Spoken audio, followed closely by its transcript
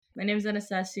My name is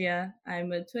Anastasia.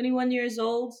 I'm 21 years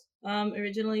old,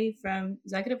 originally from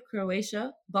Zagreb,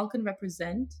 Croatia, Balkan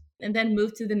represent, and then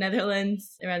moved to the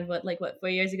Netherlands around 4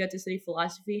 years ago to study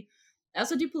philosophy. I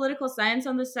also do political science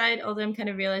on the side, although I'm kind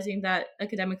of realizing that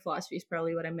academic philosophy is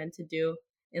probably what I'm meant to do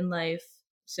in life.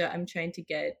 So I'm trying to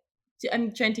get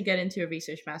into a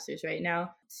research master's right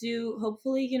now to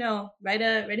hopefully, write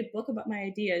a book about my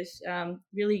ideas.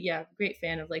 Really, yeah, great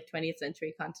fan of like 20th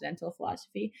century continental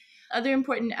philosophy. Other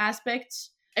important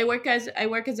aspects. I work as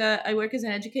an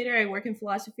educator. I work in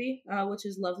philosophy, which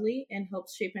is lovely and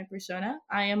helps shape my persona.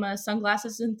 I am a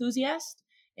sunglasses enthusiast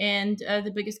and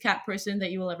the biggest cat person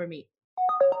that you will ever meet.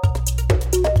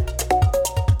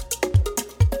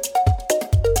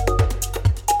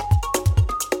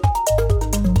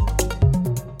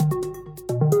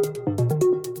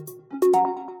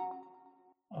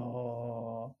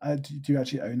 Oh, do you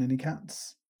actually own any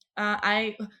cats?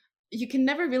 I You can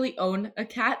never really own a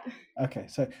cat. Okay,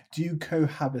 so do you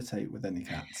cohabitate with any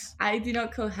cats? I do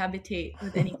not cohabitate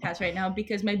with any cats right now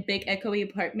because my big echoey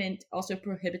apartment also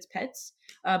prohibits pets.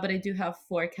 But I do have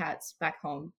four cats back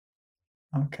home.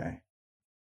 Okay.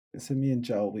 So me and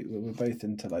Joel, we're both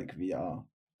into like VR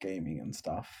gaming and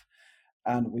stuff,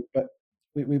 and we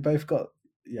both got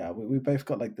we both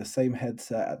got like the same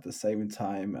headset at the same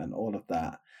time and all of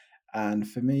that. And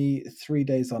for me, 3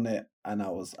 days on it, and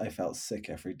I felt sick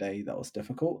every day. That was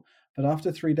difficult. But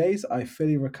after 3 days, I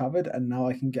fully recovered, and now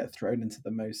I can get thrown into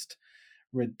the most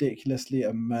ridiculously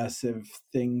immersive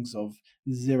things of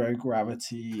zero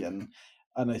gravity and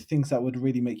things that would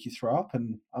really make you throw up,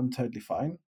 and I'm totally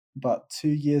fine. But 2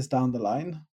 years down the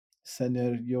line,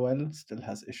 Senor Joel still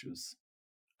has issues.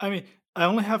 I mean, I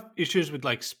only have issues with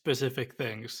like specific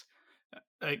things.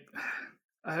 Like,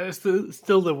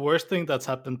 still the worst thing that's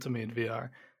happened to me in VR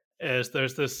is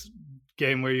there's this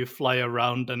game where you fly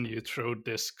around and you throw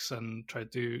discs and try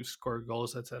to score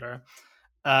goals, etc.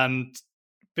 And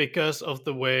because of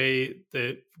the way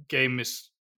the game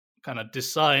is kind of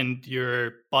designed,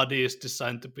 your body is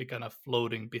designed to be kind of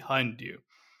floating behind you.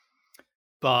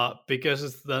 But because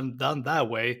it's done that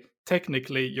way,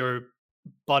 technically your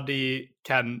body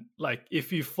can, like,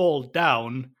 if you fall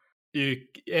down, you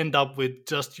end up with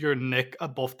just your neck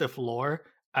above the floor,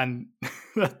 and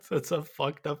that's a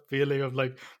fucked up feeling of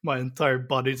like my entire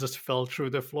body just fell through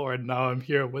the floor and now I'm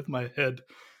here with my head.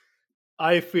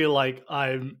 I feel like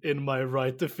I'm in my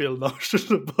right to feel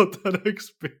nauseous about that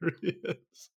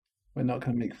experience. We're not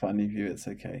going to make fun of you. It's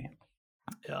okay.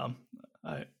 Yeah,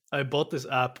 I bought this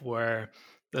app where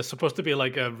there's supposed to be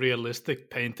like a realistic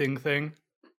painting thing.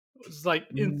 It's like,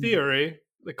 in theory,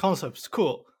 the concept's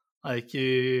cool. Like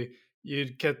you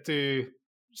get to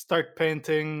start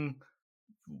painting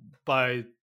by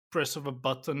press of a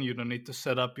button. You don't need to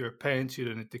set up your paints. You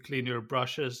don't need to clean your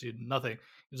brushes. Nothing.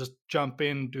 You just jump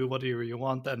in, do whatever you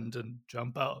want, and then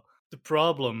jump out. The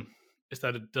problem is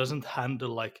that it doesn't handle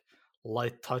like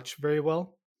light touch very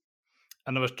well.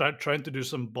 And I was trying to do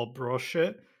some Bob Ross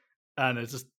shit, and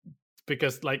it's just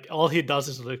because like all he does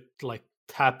is like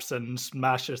taps and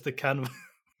smashes the canvas.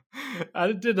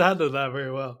 And it didn't handle that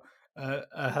very well.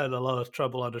 I had a lot of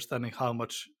trouble understanding how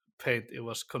much paint it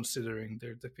was considering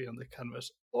there to be on the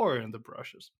canvas or in the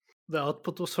brushes. The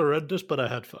output was horrendous, but I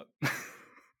had fun.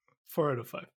 4 out of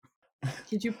 5.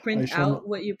 Did you print out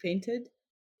what you painted?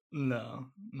 No,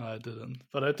 I didn't.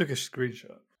 But I took a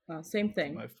screenshot. Same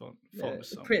thing. My phone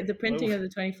the printing of the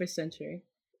 21st century.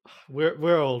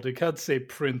 We're old. You can't say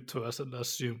print to us and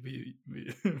assume we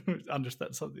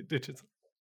understand something digital.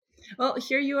 Well,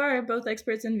 here you are, both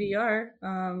experts in VR,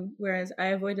 whereas I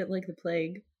avoid it like the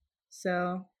plague.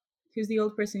 So, who's the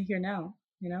old person here now?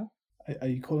 You know? Are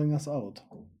you calling us old?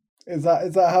 Is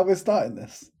that how we're starting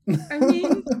this? I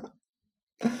mean,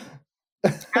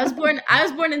 I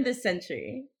was born in this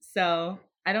century, so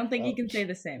I don't think you can say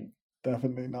the same.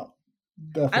 Definitely not.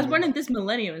 I was born in this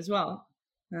millennium as well.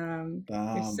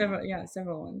 There's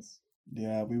several ones.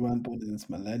 Yeah, we weren't born in this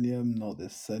millennium, not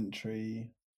this century.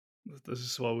 This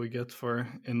is what we get for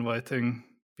inviting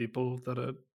people that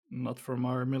are not from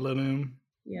our millennium.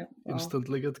 Yeah,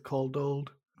 instantly get called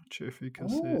old. Not sure if you can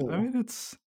see it. I mean,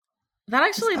 that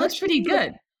actually looks pretty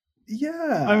good.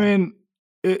 Yeah. I mean,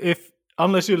 if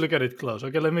unless you look at it close.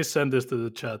 Okay, let me send this to the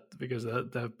chat because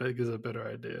that gives a better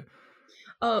idea.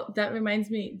 Oh, that reminds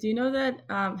me. Do you know that?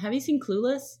 Have you seen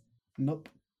Clueless? Nope.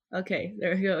 Okay,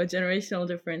 there we go. A generational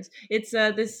difference. It's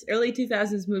this early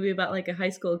 2000s movie about like a high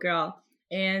school girl,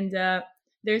 and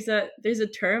there's a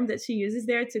term that she uses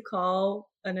there to call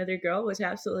another girl, which I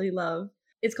absolutely love.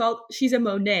 It's called "she's a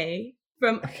Monet."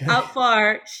 From out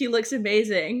far, she looks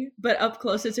amazing, but up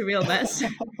close, it's a real mess.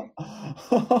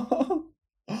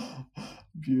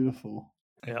 Beautiful.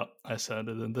 Yeah, I sent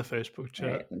it in the Facebook All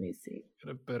chat. right, let me see.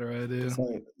 Get a better idea.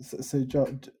 So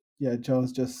Joel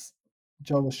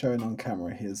was showing on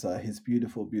camera his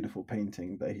beautiful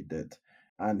painting that he did,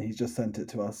 and he's just sent it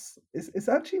to us. It's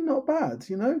actually not bad,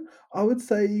 you know. I would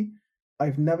say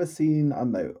I've never seen, I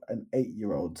don't know, an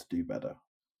 8-year-old do better.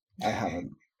 I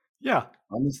haven't, Yeah,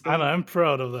 honestly. and I'm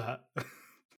proud of that.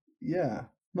 Yeah,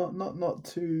 not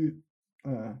too.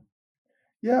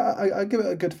 Yeah, I give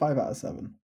it a good 5 out of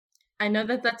 7. I know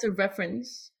that that's a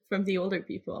reference from the older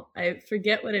people. I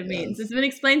forget what it means. Yes. It's been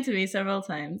explained to me several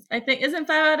times. I think, isn't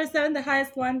 5 out of 7 the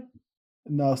highest one?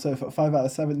 No, so for 5 out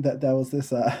of 7, that there was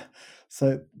this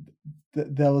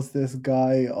there was this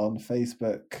guy on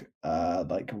Facebook,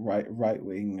 like right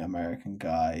wing American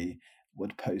guy,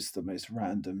 would post the most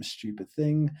random stupid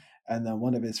thing, and then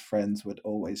one of his friends would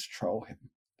always troll him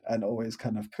and always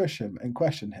kind of push him and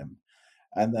question him.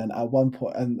 And then at one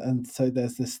point, and so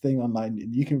there's this thing online,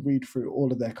 and you can read through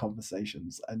all of their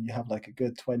conversations, and you have like a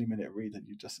good 20-minute read, and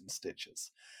you're just in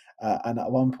stitches. And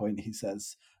at one point, he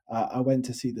says, "I went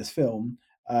to see this film.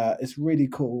 It's really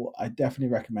cool. I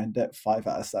definitely recommend it. 5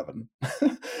 out of 7."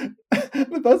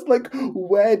 That's like,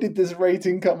 where did this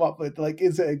rating come up with? Like,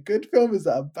 is it a good film? Is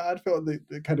it a bad film?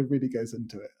 It kind of really goes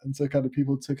into it, and so kind of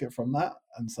people took it from that,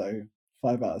 and so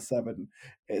 5 out of 7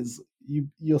 is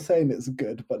you're saying it's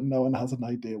good, but no one has an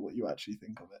idea what you actually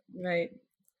think of it. Right.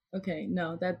 Okay.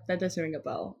 No, that doesn't ring a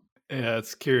bell. Yeah,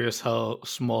 it's curious how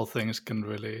small things can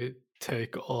really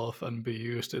take off and be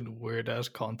used in weird ass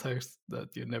context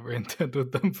that you never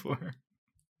intended them for.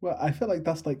 Well, I feel like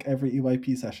that's like every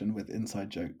EYP session with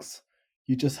inside jokes.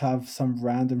 You just have some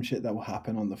random shit that will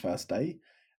happen on the first day,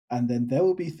 and then there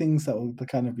will be things that will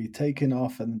kind of be taken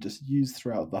off and just used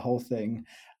throughout the whole thing.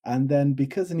 And then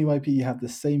because in EYP you have the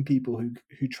same people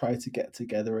who try to get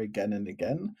together again and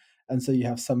again, and so you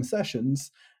have some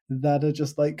sessions that are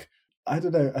just like, I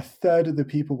don't know, a third of the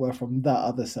people were from that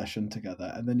other session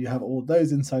together, and then you have all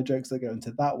those inside jokes that go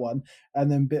into that one,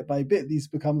 and then bit by bit these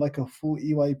become like a full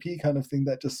EYP kind of thing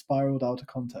that just spiraled out of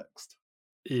context.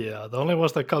 Yeah, the only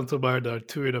ones that come to mind are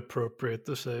too inappropriate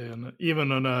to say, and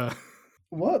even on a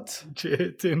What?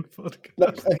 J18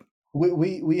 podcast. Like,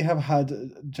 we have had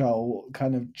Joel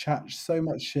kind of chat so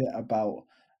much shit about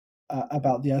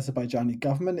the Azerbaijani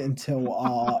government until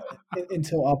our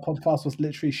podcast was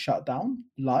literally shut down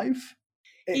live.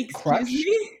 It Excuse crashed.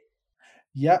 me?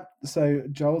 Yep. So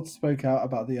Joel spoke out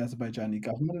about the Azerbaijani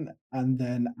government, and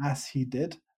then as he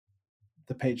did,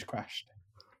 the page crashed.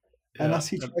 And as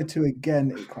he tried to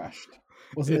again, it crashed.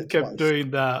 Wasn't it kept twice?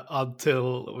 doing that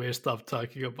until we stopped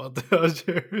talking about the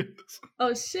Algerians.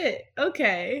 Oh shit.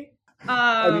 Okay.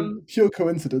 I mean, pure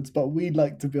coincidence, but we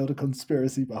like to build a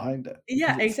conspiracy behind it.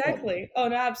 Yeah, exactly. Oh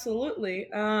no, absolutely.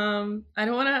 I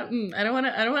don't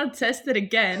want to test it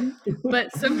again.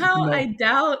 But somehow No. I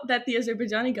doubt that the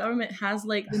Azerbaijani government has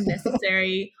like the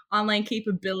necessary online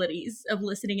capabilities of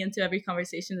listening into every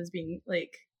conversation that's being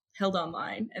like held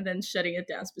online and then shutting it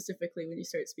down specifically when you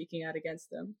start speaking out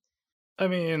against them. I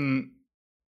mean,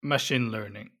 machine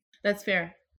learning. That's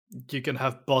fair. You can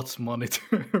have bots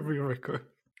monitor every record.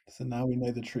 So now we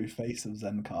know the true face of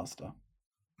Zencaster.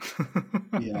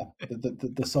 Yeah,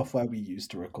 the software we use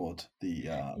to record the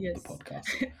podcast.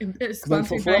 It's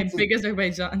sponsored by Big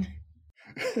Azerbaijan.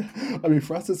 I mean,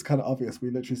 for us, it's kind of obvious.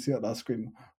 We literally see it on our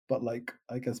screen, but like,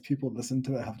 I guess people listen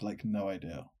to it have like no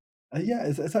idea. Yeah,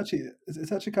 it's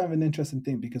actually kind of an interesting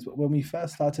thing, because when we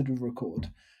first started to record,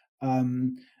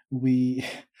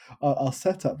 our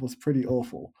setup was pretty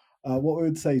awful. What we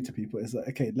would say to people is that,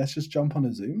 okay, let's just jump on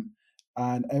a Zoom,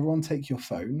 and everyone take your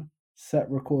phone, set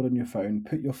record on your phone,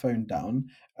 put your phone down,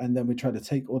 and then we try to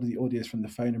take all of the audios from the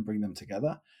phone and bring them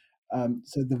together.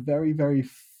 So the very, very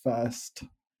first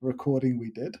recording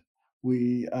we did,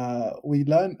 we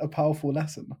learned a powerful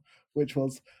lesson, which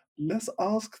was, let's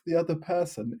ask the other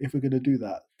person, if we're going to do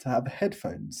that, to have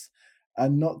headphones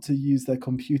and not to use their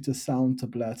computer sound to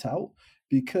blurt out,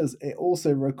 because it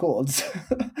also records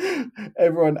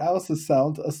everyone else's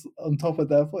sound on top of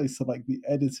their voice. So like the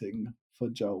editing for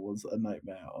Joel was a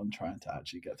nightmare on trying to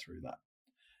actually get through that.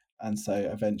 And so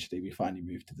eventually we finally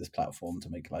moved to this platform to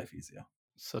make life easier.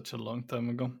 Such a long time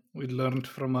ago. We learned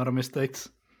from our mistakes.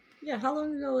 Yeah, how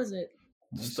long ago was it?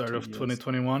 Start of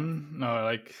 2021? No,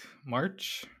 like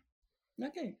March.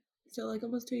 Okay, so like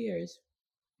almost 2 years.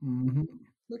 Mm-hmm.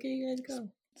 Look at you guys go.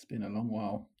 It's been a long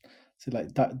while. See,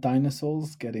 like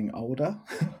dinosaurs getting older.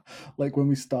 Like when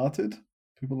we started,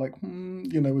 people like,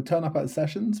 we turn up at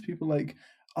sessions. People like,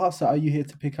 so are you here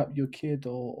to pick up your kid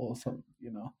or something?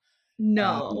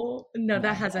 No,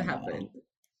 that hasn't happened.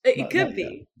 It could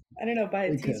be. I don't know, by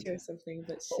a We could. teacher or something,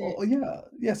 but shit.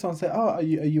 Yeah. Someone say, "Oh, are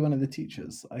you one of the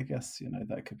teachers?" I guess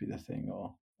that could be the thing,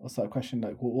 or start a question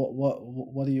like,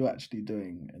 what are you actually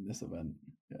doing in this event?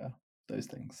 Yeah, those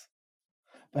things.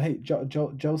 But hey,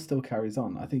 Joel still carries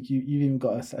on. I think you've even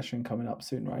got a session coming up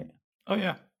soon, right? Oh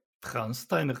yeah.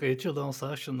 Transtein regional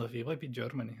session of EYP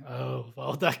Germany. Oh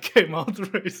wow, that came out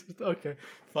racist. Okay,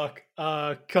 fuck.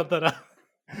 Cut that out.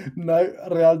 No,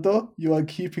 Realdo, you are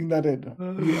keeping that in.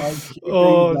 You are keeping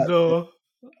Oh that no.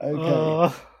 in.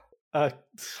 Okay.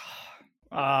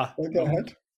 Go No.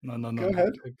 ahead. No. Go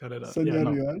ahead. Cut it out. Senor Yeah,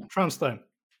 no. Yuan. Transtein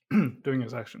doing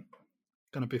his action.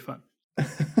 Gonna be fun.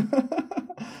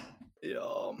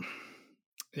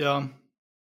 Yeah.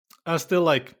 I still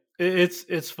like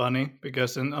it's funny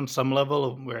because on some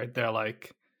level where they're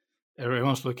like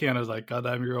everyone's looking at it as like,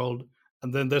 goddamn, you're old.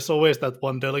 And then there's always that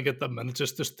one delegate that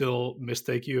manages to still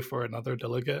mistake you for another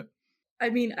delegate.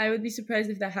 I mean, I would be surprised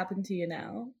if that happened to you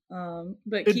now.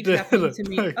 But it It keeps did happening to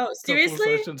me. like Oh, a couple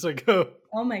seriously? sessions ago.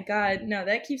 Oh my god, no,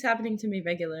 that keeps happening to me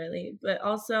regularly. But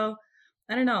also,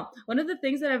 I don't know. One of the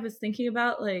things that I was thinking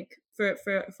about, like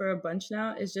for a bunch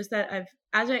now, is just that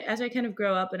as I kind of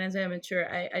grow up and as I mature,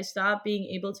 I stop being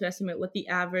able to estimate what the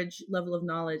average level of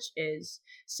knowledge is.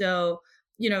 So,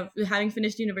 having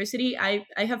finished university, I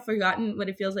have forgotten what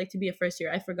it feels like to be a first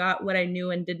year. I forgot what I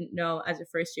knew and didn't know as a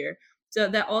first year. So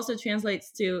that also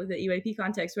translates to the EYP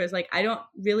context, where it's like I don't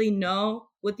really know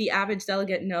what the average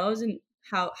delegate knows and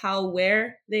how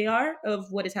aware they are of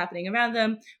what is happening around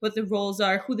them, what the roles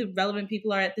are, who the relevant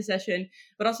people are at the session,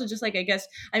 but also just like, I guess,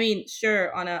 I mean,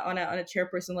 sure, on a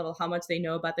chairperson level, how much they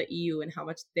know about the EU and how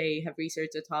much they have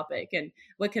researched the topic and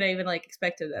what can I even like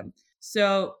expect of them.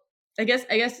 So I guess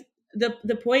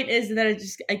the point is that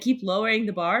I keep lowering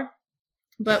the bar.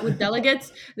 But with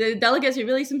delegates, it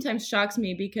really sometimes shocks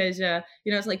me because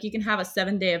it's like you can have a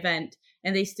 7-day event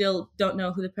and they still don't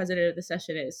know who the president of the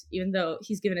session is, even though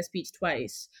he's given a speech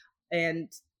twice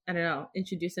and I don't know,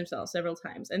 introduced himself several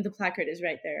times, and the placard is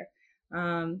right there.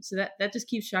 So that just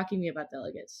keeps shocking me about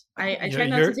delegates. I try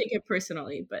not to take it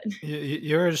personally, but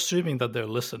you're assuming that they're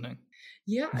listening.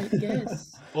 Yeah, I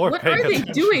guess. Or what are they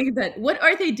doing then? What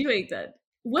are they doing then?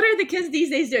 What are the kids these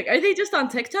days doing? Are they just on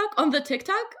TikTok? On the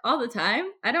TikTok all the time?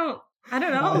 I don't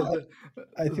know.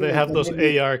 They have those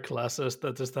AR classes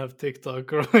that just have TikTok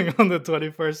growing on the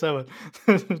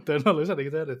 24/7. They're not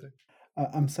listening to anything.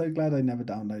 I'm so glad I never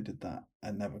downloaded that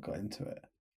and never got into it.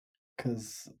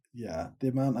 Because, the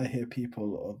amount I hear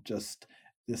people of just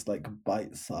this like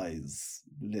bite-size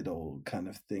little kind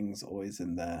of things always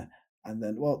in there. And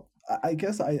then, well, I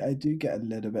guess I do get a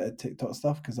little bit of TikTok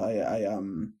stuff because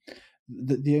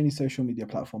the only social media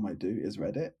platform I do is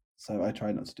Reddit. So I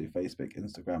try not to do Facebook,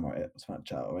 Instagram, or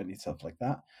Snapchat or any stuff like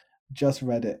that. Just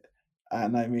Reddit.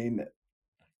 And I mean,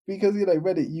 because,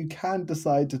 Reddit, you can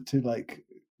decide to like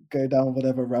go down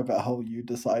whatever rabbit hole you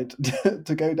decide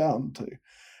to go down to.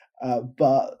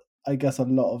 But I guess a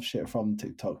lot of shit from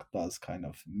TikTok does kind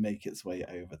of make its way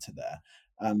over to there.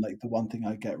 And like the one thing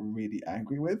I get really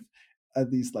angry with are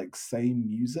these like same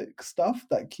music stuff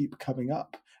that keep coming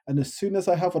up. And as soon as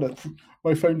I have on it,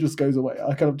 my phone just goes away.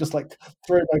 I kind of just like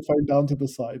throw my phone down to the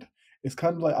side. It's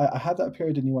kind of like I had that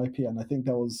period in EYP, and I think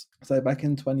that was back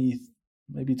in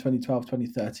 2012,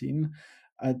 2013.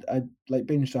 I'd like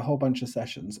binged a whole bunch of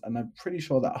sessions, and I'm pretty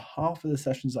sure that half of the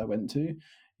sessions I went to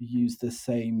use the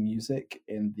same music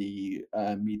in the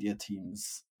media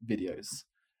team's videos.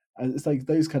 And it's like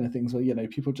those kind of things where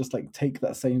people just like take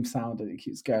that same sound and it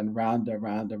keeps going round and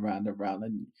round and round and round,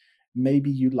 and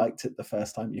maybe you liked it the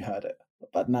first time you heard it,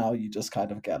 but now you just kind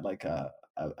of get like a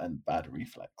bad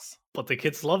reflex. But the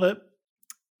kids love it.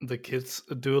 The kids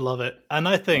do love it, and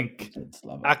I think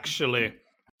actually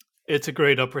it's a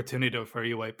great opportunity for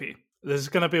EYP. This is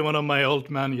going to be one of my old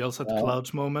man yells at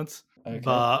clouds moments,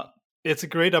 but it's a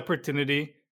great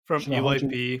opportunity from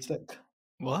EYP.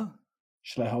 What?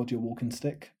 Should I hold your walking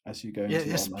stick as you go?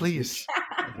 Yes, please.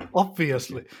 Okay.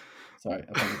 Obviously. Sorry,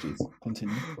 apologies.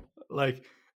 Continue. Like,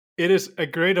 it is a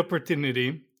great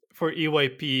opportunity for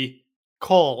EYP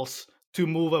calls to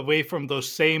move away from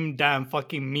those same damn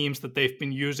fucking memes that they've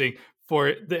been using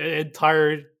for the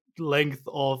entire length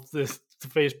of this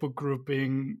Facebook group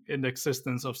being in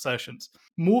existence of sessions.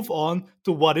 Move on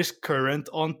to what is current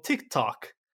on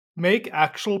TikTok. Make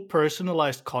actual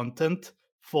personalized content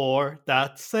for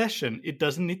that session. It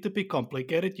doesn't need to be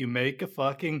complicated. You make a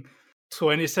fucking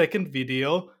 20-second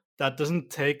video that doesn't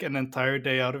take an entire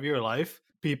day out of your life.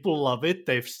 People love it.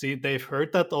 They've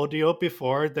heard that audio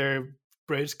before. Their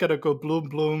brain's gonna go bloom,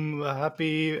 bloom,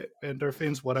 happy,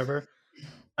 endorphins, whatever.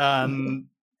 And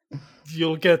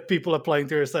you'll get people applying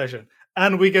to your session.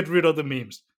 And we get rid of the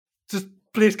memes. Just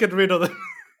please get rid of them.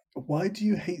 Why do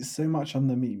you hate so much on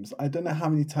the memes? I don't know how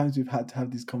many times we've had to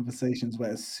have these conversations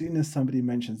where as soon as somebody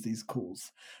mentions these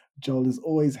calls, Joel is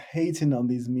always hating on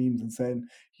these memes and saying,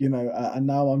 and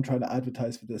now I'm trying to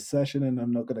advertise for this session and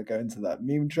I'm not going to go into that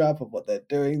meme trap of what they're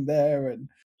doing there. And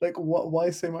like,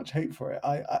 why so much hate for it?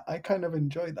 I kind of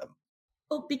enjoy them.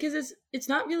 Well, because it's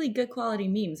not really good quality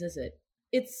memes, is it?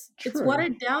 It's True.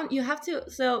 watered down. You have to.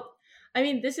 So, I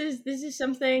mean, this is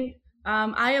something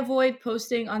I avoid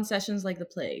posting on sessions like the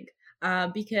plague.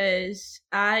 Because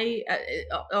I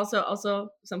also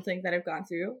something that I've gone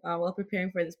through while preparing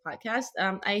for this podcast.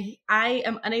 I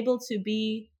am unable to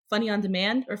be funny on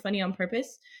demand or funny on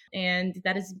purpose, and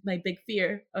that is my big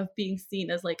fear of being seen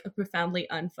as like a profoundly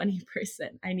unfunny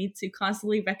person. I need to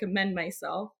constantly recommend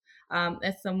myself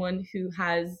as someone who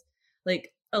has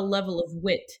like a level of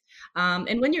wit.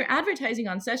 And when you're advertising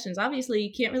on sessions, obviously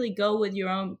you can't really go with your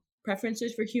own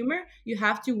preferences for humor. You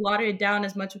have to water it down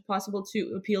as much as possible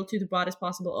to appeal to the broadest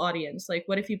possible audience. Like,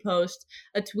 what if you post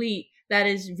a tweet that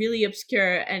is really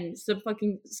obscure and some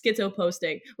fucking schizo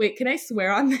posting? Wait, can I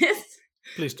swear on this?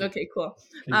 Please do. Okay, cool.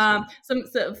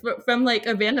 From like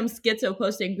a random schizo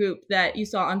posting group that you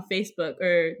saw on Facebook,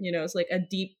 or it's like a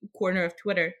deep corner of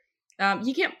Twitter.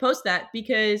 You can't post that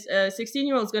because a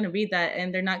 16-year-old is going to read that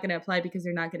and they're not going to apply because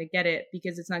they're not going to get it,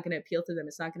 because it's not going to appeal to them.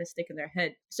 It's not going to stick in their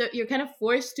head. So you're kind of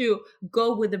forced to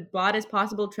go with the broadest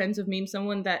possible trends of meme,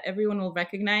 someone that everyone will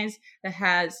recognize, that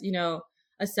has,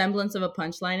 a semblance of a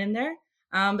punchline in there.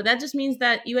 But that just means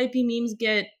that UAP memes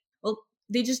get, well,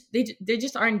 they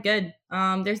just aren't good.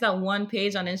 There's that one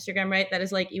page on Instagram, right, that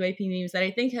is like UAP memes that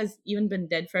I think has even been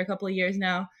dead for a couple of years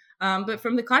now. But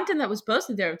from the content that was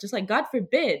posted there, just like, God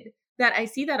forbid that I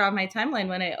see that on my timeline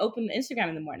when I open Instagram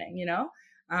in the morning,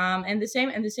 and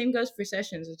the same goes for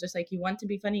sessions. It's just like, you want to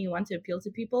be funny, you want to appeal to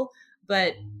people,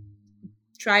 but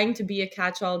trying to be a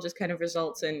catch-all just kind of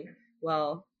results in,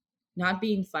 well, not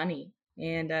being funny,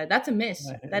 and that's a miss.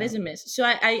 That is a miss. So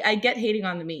I get hating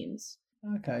on the memes.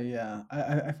 Okay, yeah.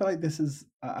 I feel like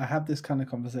I have this kind of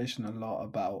conversation a lot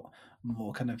about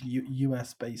more kind of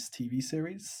US based TV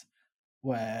series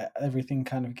where everything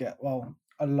kind of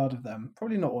a lot of them,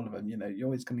 probably not all of them, you're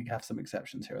always going to have some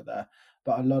exceptions here or there,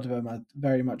 but a lot of them are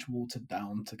very much watered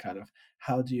down to kind of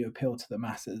how do you appeal to the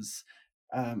masses.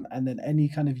 And then any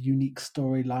kind of unique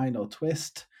storyline or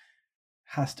twist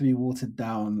has to be watered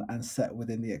down and set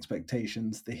within the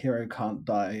expectations. The hero can't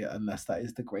die unless that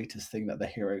is the greatest thing that the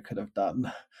hero could have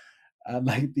done. And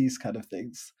like these kind of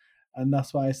things. And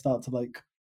that's why I start to like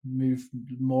move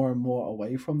more and more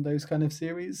away from those kind of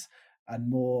series, and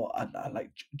more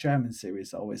like German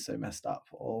series are always so messed up,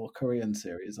 or Korean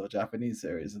series or Japanese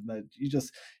series, and you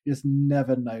just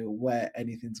never know where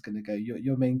anything's going to go.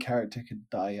 Your main character could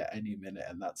die at any minute,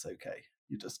 and that's okay.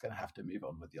 You're just going to have to move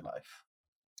on with your life.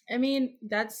 I mean,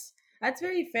 that's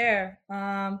very fair.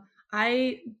 I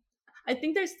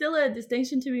think there's still a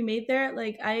distinction to be made there.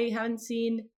 Like, I haven't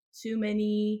seen too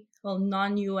many, well,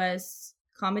 non-US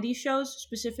comedy shows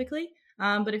specifically.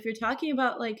 But if you're talking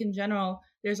about like in general,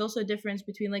 there's also a difference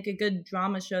between like a good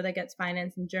drama show that gets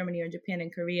financed in Germany or Japan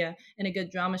and Korea, and a good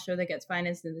drama show that gets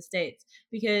financed in the States.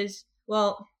 Because,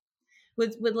 well,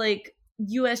 with like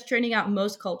US churning out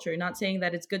most culture, not saying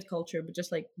that it's good culture, but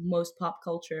just like most pop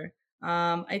culture.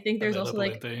 I think there's available also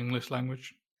like in the English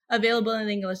language. Available in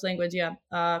the English language, yeah,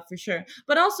 for sure.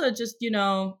 But also just,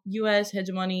 US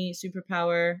hegemony,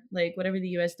 superpower, like whatever the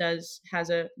US does has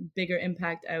a bigger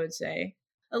impact, I would say.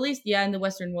 At least, yeah, in the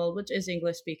Western world, which is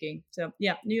English speaking. So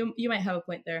yeah, you might have a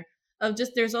point there. Of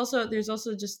just there's also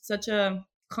just such a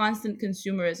constant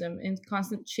consumerism and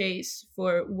constant chase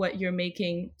for what you're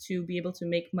making to be able to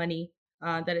make money,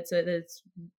 that it's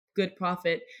good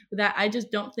profit. But that I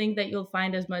just don't think that you'll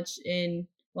find as much in,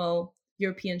 well,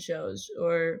 European shows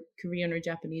or Korean or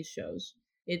Japanese shows.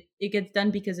 It gets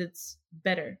done because it's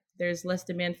better. There's less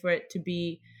demand for it to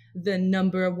be the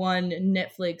number one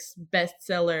Netflix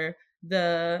bestseller,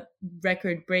 the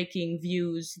record breaking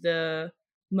views, the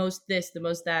most this, the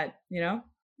most that,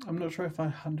 I'm not sure if I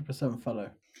 100% follow.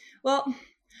 Well,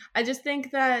 I just think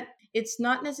that it's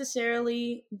not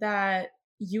necessarily that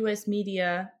US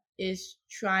media is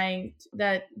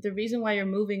that the reason why you're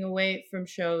moving away from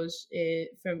shows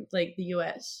from like the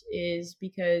US is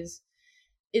because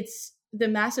it's the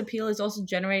mass appeal is also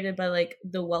generated by like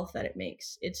the wealth that it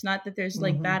makes. It's not that there's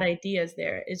like bad ideas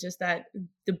there. It's just that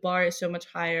the bar is so much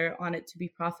higher on it to be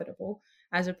profitable,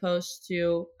 as opposed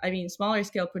to, I mean, smaller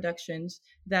scale productions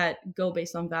that go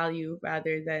based on value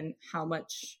rather than how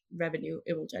much revenue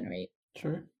it will generate.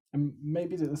 True. And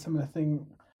maybe there's a similar thing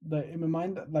that in my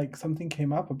mind, like something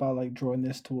came up about like drawing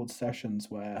this towards sessions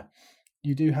where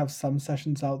you do have some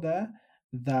sessions out there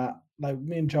that, like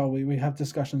me and Joel, we have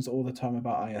discussions all the time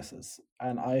about ISs,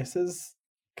 and ISs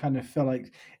kind of feel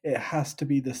like it has to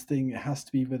be this thing, it has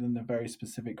to be within a very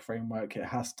specific framework, it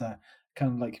has to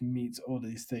kind of like meet all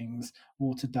these things,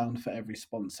 watered down for every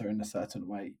sponsor in a certain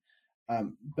way.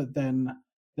 But then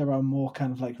there are more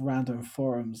kind of like random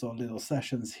forums or little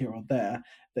sessions here or there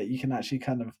that you can actually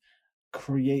kind of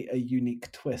create a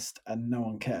unique twist and no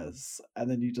one cares,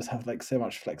 and then you just have like so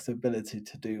much flexibility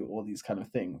to do all these kind of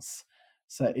things.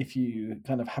 So if you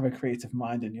kind of have a creative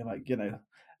mind and you're like,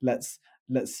 let's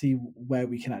let's see where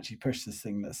we can actually push this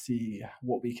thing, let's see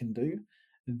what we can do,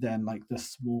 then like the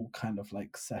small kind of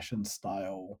like session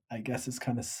style, I guess, is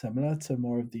kind of similar to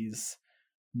more of these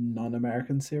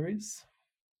non-American series.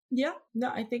 Yeah, no,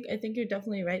 I think you're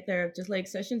definitely right there. Just like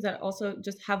sessions that also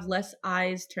just have less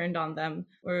eyes turned on them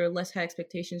or less high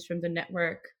expectations from the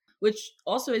network, which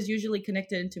also is usually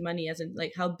connected into money, as in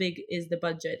like how big is the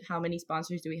budget, how many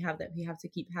sponsors do we have that we have to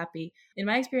keep happy. In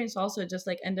my experience, also just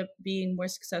like end up being more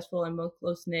successful and more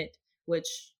close knit, which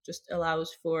just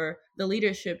allows for the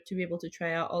leadership to be able to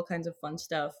try out all kinds of fun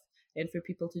stuff and for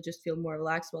people to just feel more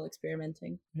relaxed while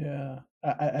experimenting. Yeah.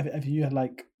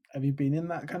 Have you been in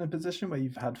that kind of position where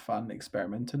you've had fun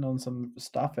experimenting on some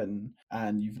stuff,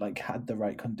 and you've like had the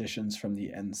right conditions from the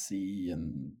NC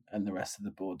and the rest of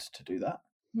the board to do that?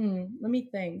 Let me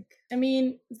think. I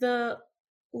mean, the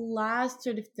last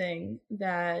sort of thing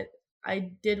that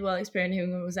I did while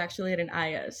experimenting was actually at an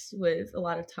IS with a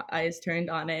lot of eyes turned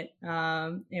on it,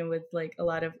 and with like a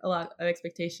lot of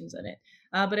expectations on it.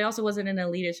 But I also wasn't in a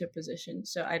leadership position,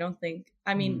 so I don't think.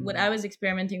 I mean, what I was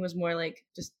experimenting was more like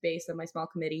just based on my small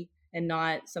committee and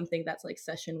not something that's like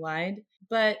session wide.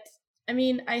 But I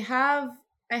mean, I have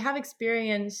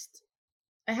experienced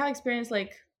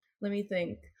like, let me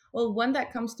think. Well, one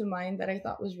that comes to mind that I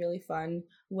thought was really fun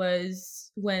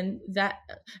was when that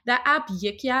app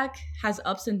Yik Yak has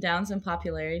ups and downs in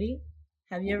popularity.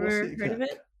 Have you What's ever it heard of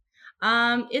exact?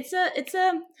 it? It's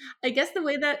a I guess the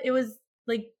way that it was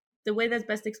like the way that's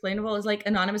best explainable is like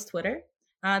anonymous Twitter,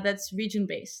 that's region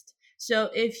based. So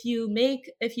if you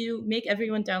make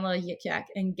everyone download Yik Yak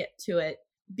and get to it,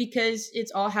 because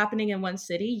it's all happening in one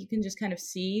city, you can just kind of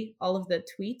see all of the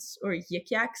tweets or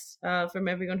Yik Yaks from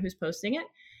everyone who's posting it.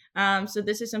 So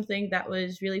this is something that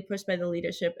was really pushed by the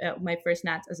leadership at my first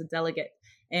Nats as a delegate,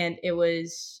 and it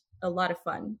was a lot of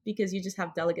fun because you just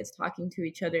have delegates talking to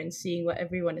each other and seeing what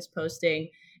everyone is posting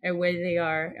and where they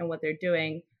are and what they're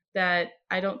doing. That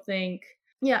I don't think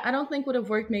would have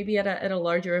worked maybe at a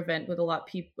larger event with a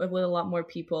lot more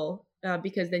people,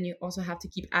 because then you also have to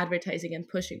keep advertising and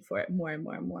pushing for it more and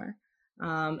more and more.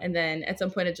 And then at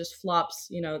some point it just flops.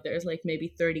 There's like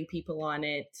maybe 30 people on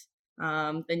it.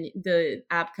 Then the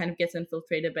app kind of gets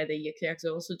infiltrated by the Yik Yaks,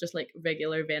 also just like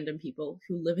regular random people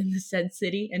who live in the said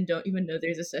city and don't even know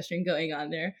there's a session going on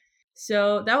there.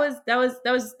 So that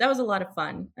was a lot of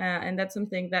fun, and that's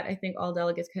something that I think all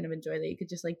delegates kind of enjoy. That you could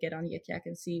just like get on Yik Yak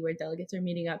and see where delegates are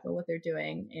meeting up and what they're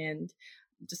doing, and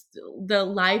just the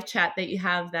live chat that you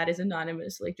have that is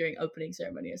anonymous, like during opening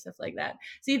ceremony and stuff like that.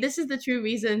 See, this is the true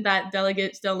reason that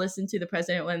delegates don't listen to the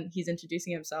president when he's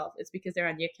introducing himself. It's because they're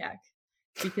on Yik Yak,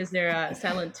 because they're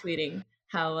silent tweeting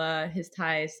how his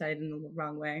tie is tied in the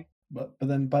wrong way. But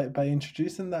then by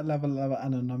introducing that level of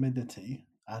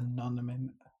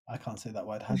I can't say that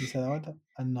word. How do you say that word?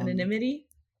 Anonymity.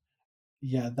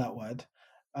 Yeah, that word.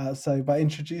 So by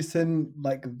introducing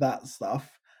like that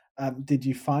stuff, did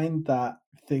you find that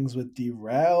things were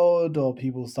derailed, or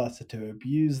people started to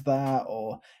abuse that,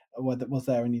 or was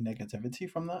there any negativity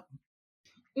from that?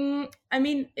 I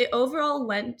mean, it overall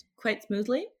went quite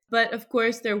smoothly, but of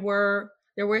course there were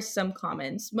some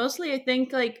comments. Mostly, I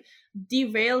think like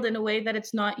derailed in a way that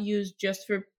it's not used just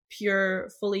for pure,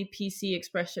 fully PC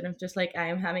expression of just like I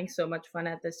am having so much fun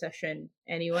at this session.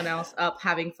 Anyone else up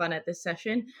having fun at this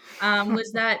session?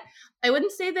 Was that I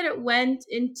wouldn't say that it went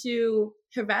into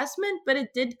harassment, but it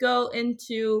did go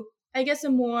into, I guess, a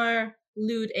more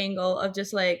lewd angle of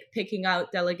just like picking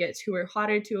out delegates who were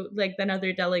hotter to like than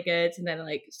other delegates, and then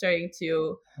like starting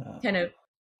to kind of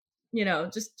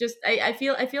just I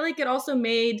feel like it also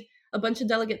made a bunch of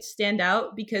delegates stand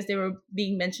out because they were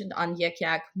being mentioned on Yik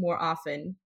Yak more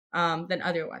often, than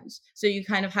other ones. So you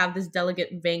kind of have this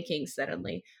delegate ranking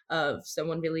suddenly of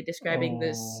someone really describing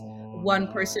this one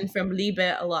person No. from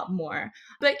Libe a lot more.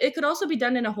 But it could also be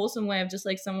done in a wholesome way of just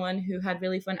like someone who had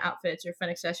really fun outfits or fun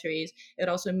accessories. It would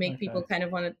also make people Okay. kind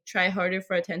of want to try harder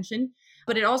for attention.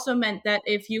 But it also meant that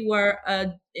if you were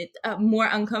a more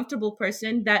uncomfortable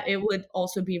person, that it would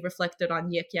also be reflected on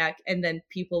Yik Yak, and then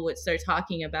people would start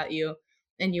talking about you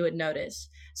and you would notice.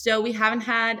 So we haven't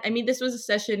had, I mean, this was a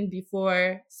session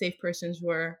before safe persons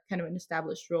were kind of an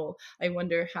established role. I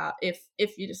wonder how, if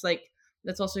you just like,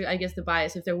 that's also, I guess, the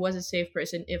bias. If there was a safe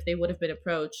person, if they would have been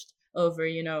approached over,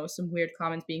 some weird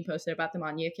comments being posted about them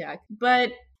on Yik Yak.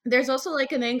 But there's also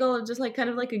like an angle of just like kind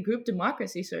of like a group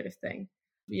democracy sort of thing.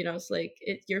 It's like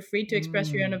you're free to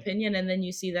express your own opinion, and then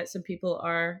you see that some people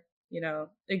are,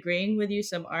 agreeing with you,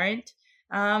 some aren't.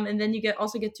 And then you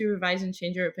also get to revise and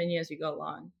change your opinion as you go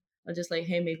along. I'm just like,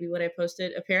 hey, maybe what I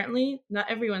posted, apparently not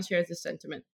everyone shares this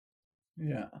sentiment.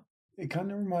 Yeah. It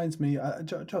kind of reminds me,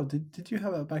 Joel, did you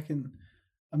have it back in,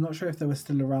 I'm not sure if they were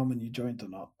still around when you joined or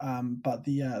not, but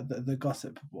the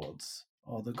gossip boards,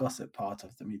 or the gossip part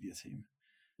of the media team.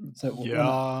 So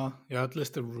at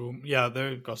least the room. Yeah,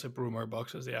 the gossip rumor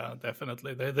boxes. Yeah,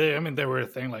 definitely. They were a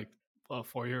thing like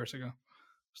 4 years ago.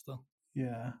 Still.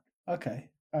 Yeah. Okay.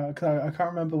 I can't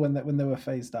remember when they were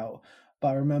phased out, but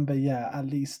I remember, at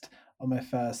least on my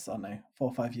first, I don't know, 4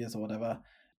 or 5 years or whatever,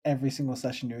 every single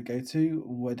session you would go to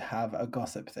would have a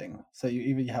gossip thing. So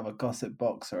you have a gossip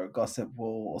box or a gossip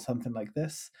wall or something like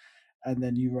this, and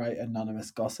then you write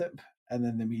anonymous gossip, and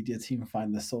then the media team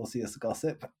find the sauciest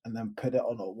gossip and then put it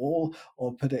on a wall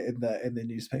or put it in the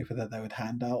newspaper that they would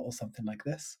hand out or something like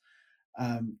this.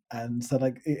 And so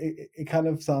like it kind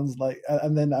of sounds like,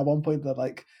 and then at one point they're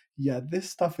like, yeah, this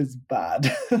stuff is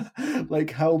bad.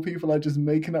 Like how people are just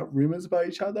making up rumors about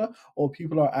each other, or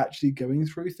people are actually going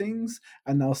through things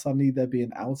and now suddenly they're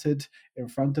being outed in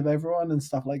front of everyone and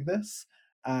stuff like this.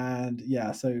 And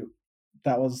so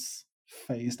that was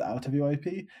phased out of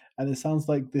UIP, and it sounds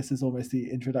like this is almost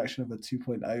the introduction of a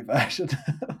 2.0 version.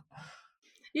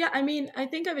 Yeah, I mean, I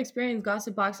think I've experienced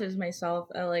gossip boxes myself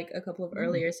at like a couple of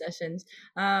earlier sessions.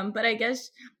 But I guess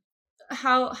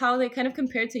how they kind of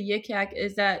compare to Yik Yak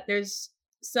is that there's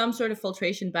some sort of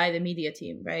filtration by the media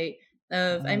team, right?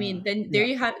 Then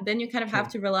you kind of have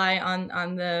to rely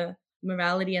on the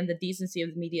morality and the decency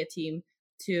of the media team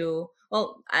to,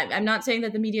 well, I'm not saying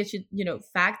that the media should,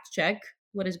 fact check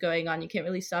what is going on. You can't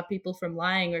really stop people from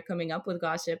lying or coming up with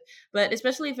gossip, but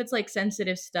especially if it's like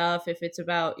sensitive stuff, if it's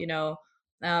about,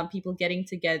 people getting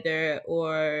together,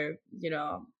 or,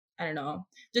 I don't know,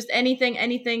 just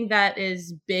anything that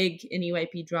is big in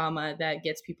UIP drama that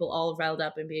gets people all riled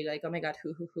up and being like, oh my God,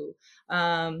 who.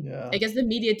 I guess the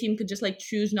media team could just like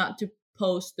choose not to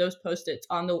post those post-its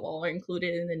on the wall or include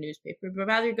it in the newspaper, but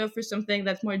rather go for something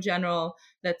that's more general,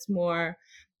 that's more,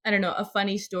 I don't know, a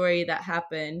funny story that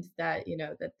happened, that,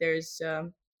 that there's,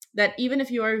 that even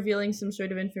if you are revealing some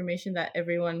sort of information, that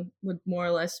everyone would more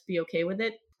or less be okay with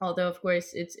it. Although, of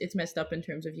course, it's messed up in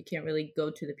terms of you can't really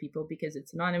go to the people because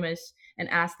it's anonymous and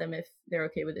ask them if they're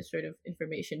okay with this sort of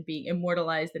information being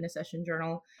immortalized in a session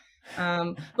journal.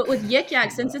 But with Yik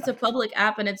Yak, since it's a public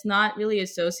app and it's not really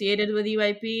associated with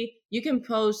UIP, you can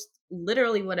post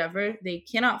literally whatever. They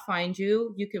cannot find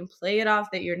you. You can play it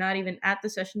off that you're not even at the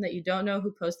session, that you don't know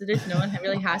who posted it. No one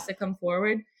really has to come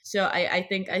forward. So I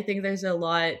think there's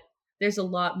a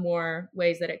lot more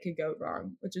ways that it could go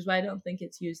wrong, which is why I don't think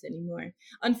it's used anymore,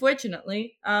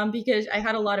 unfortunately, because I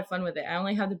had a lot of fun with it. I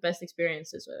only had the best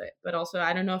experiences with it, but also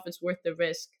I don't know if it's worth the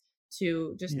risk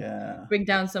to just bring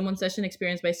down someone's session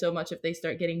experience by so much if they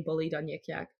start getting bullied on Yik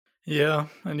Yak. Yeah,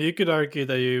 and you could argue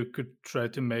that you could try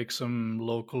to make some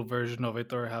local version of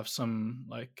it, or have some,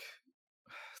 like,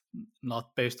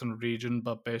 not based on region,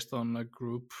 but based on a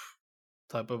group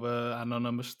type of a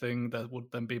anonymous thing that would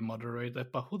then be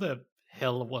moderated. But who the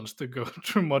hell wants to go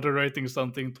through moderating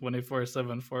something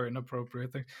 24/7 for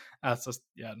inappropriate thing? That's just,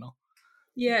 no.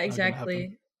 Yeah,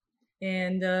 exactly.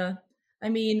 And I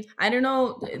mean, I don't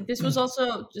know, this was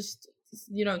also just,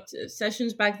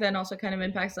 sessions back then also kind of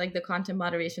impacts like the content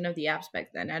moderation of the apps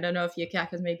back then. I don't know if Yik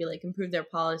Yak has maybe like improved their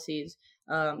policies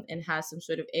and has some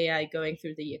sort of AI going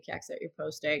through the Yik Yaks that you're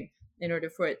posting in order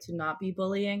for it to not be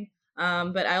bullying.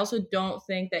 But I also don't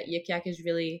think that Yik Yak is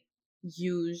really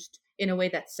used in a way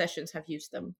that sessions have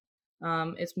used them.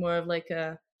 It's more of like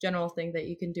a general thing that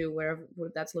you can do wherever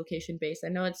that's location based. I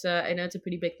know it's a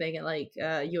pretty big thing at like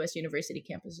U.S. university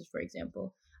campuses, for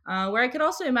example, where I could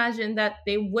also imagine that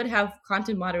they would have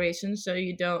content moderation, so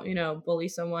you don't bully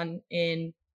someone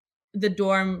in the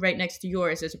dorm right next to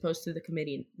yours as opposed to the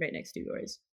committee right next to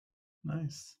yours.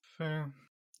 Nice. Fair.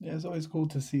 Yeah, it's always cool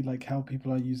to see like how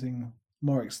people are using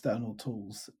more external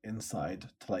tools inside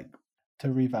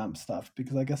to revamp stuff,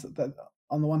 because I guess that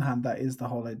on the one hand that is the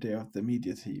whole idea of the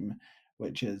media team,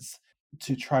 which is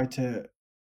to try to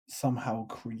somehow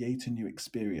create a new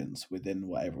experience within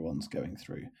what everyone's going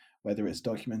through, whether it's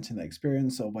documenting the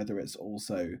experience or whether it's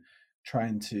also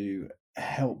trying to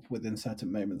help within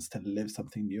certain moments to live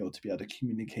something new, or to be able to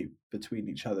communicate between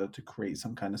each other to create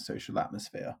some kind of social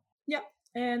atmosphere. Yeah.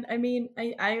 And I mean,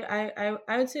 I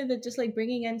would say that just like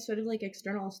bringing in sort of like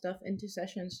external stuff into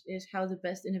sessions is how the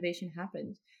best innovation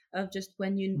happens. Of just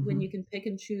when you can pick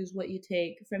and choose what you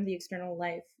take from the external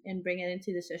life and bring it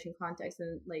into the session context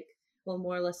and like well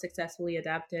more or less successfully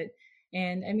adapt it.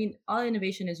 And I mean, all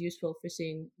innovation is useful for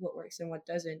seeing what works and what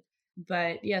doesn't.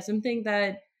 But yeah, something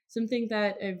that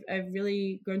I've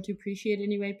really grown to appreciate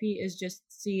in UAP is just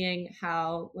seeing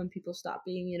how when people stop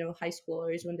being, high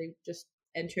schoolers, when they just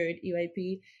entered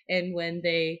UAP, and when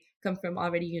they come from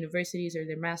already universities or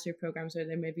their master programs, or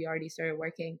they maybe already started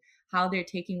working, how they're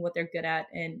taking what they're good at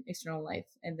in external life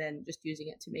and then just using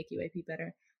it to make UAP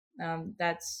better.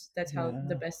 That's how the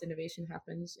Yeah. best innovation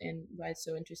happens, and why it's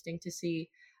so interesting to see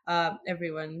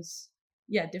everyone's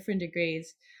different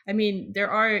degrees. I mean, there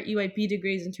are UIP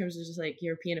degrees in terms of just like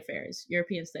European affairs,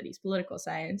 European studies, political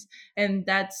science, and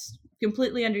that's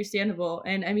completely understandable.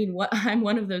 And I mean, what I'm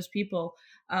one of those people.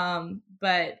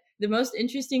 But the most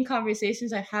interesting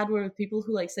conversations I've had were with people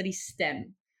who like study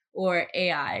STEM or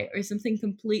AI or something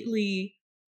completely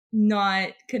not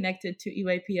connected to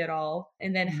UIP at all,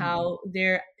 and then how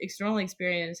their external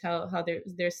experience, how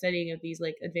their studying of these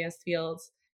like advanced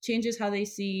fields changes how they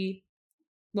see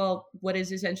what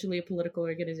is essentially a political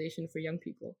organization for young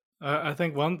people. I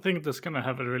think one thing that's going to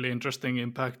have a really interesting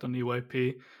impact on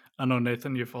EYP, I know,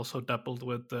 Nathan, you've also dabbled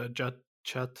with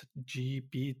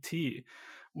ChatGPT,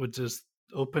 which is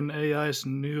OpenAI's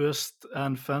newest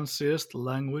and fanciest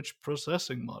language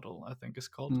processing model, I think it's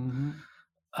called.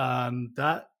 And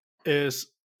that is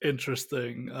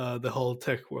interesting. The whole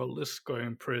tech world is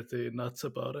going pretty nuts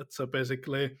about it. So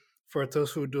basically, for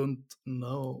those who don't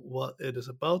know what it is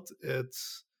about,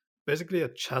 it's basically a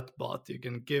chatbot. You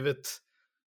can give it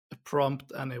a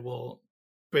prompt and it will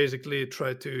basically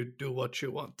try to do what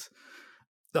you want.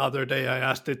 The other day I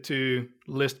asked it to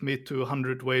list me to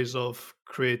 100 ways of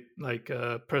create like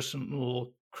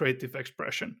personal creative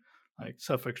expression, like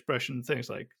self-expression things,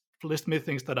 like list me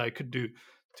things that I could do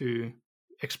to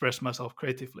express myself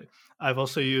creatively. I've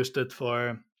also used it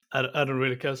for, I don't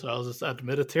really care, so I'll just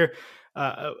admit it here.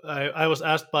 I was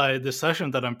asked by the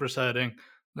session that I'm presiding,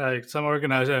 like some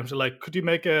organizers, like, could you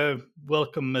make a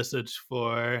welcome message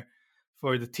for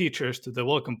the teachers to the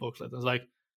welcome booklet? I was like,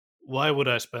 why would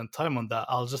I spend time on that?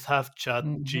 I'll just have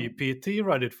ChatGPT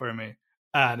write it for me.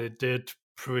 And it did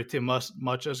pretty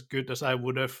much as good as I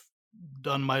would have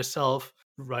done myself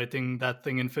writing that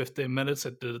thing in 15 minutes.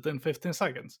 It did it in 15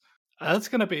 seconds. That's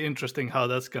going to be interesting how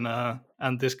that's going to,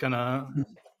 and this kind of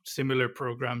similar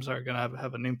programs are going to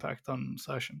have an impact on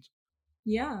sessions.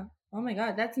 Yeah. Oh my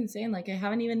God, that's insane. Like I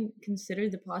haven't even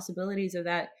considered the possibilities of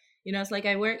that. It's like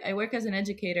I work as an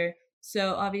educator.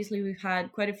 So obviously we've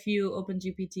had quite a few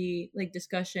OpenGPT like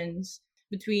discussions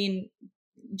between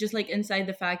just like inside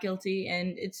the faculty,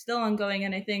 and it's still ongoing,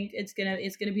 and I think it's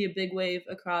gonna be a big wave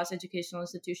across educational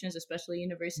institutions, especially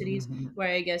universities, where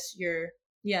I guess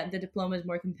the diploma is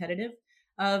more competitive,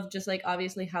 of just like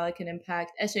obviously how it can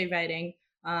impact essay writing,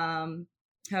 how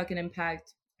it can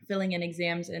impact filling in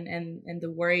exams, and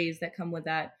the worries that come with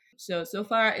that. So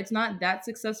far it's not that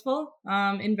successful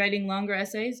in writing longer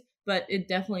essays, but it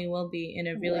definitely will be in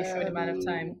a really short amount of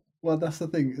time. Well, that's the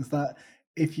thing, is that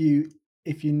if you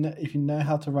know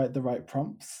how to write the right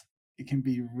prompts, it can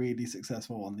be really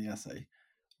successful on the essay.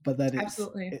 But then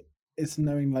it's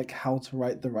knowing like how to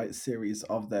write the right series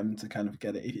of them to kind of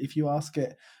get it. If you ask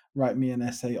it, write me an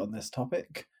essay on this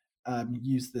topic,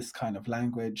 use this kind of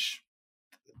language,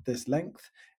 this length,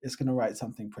 it's going to write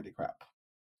something pretty crap.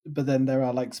 But then there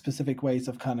are like specific ways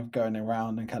of kind of going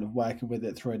around and kind of working with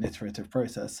it through an iterative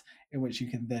process in which you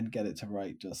can then get it to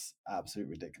write just absolute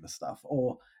ridiculous stuff,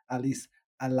 or at least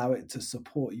allow it to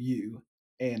support you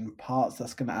in parts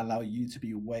that's going to allow you to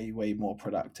be way, way more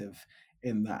productive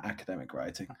in that academic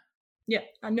writing. Yeah,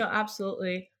 no,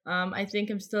 absolutely. I think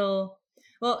I'm still,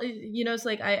 it's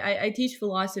like I teach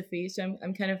philosophy, so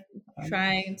I'm kind of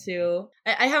trying to,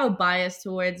 I have a bias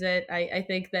towards it. I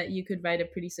think that you could write a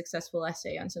pretty successful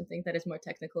essay on something that is more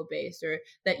technical based, or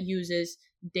that uses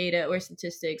data or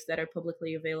statistics that are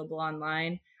publicly available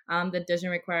online, that doesn't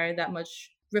require that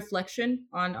much reflection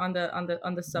on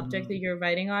the subject that you're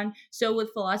writing on. So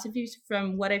with philosophy,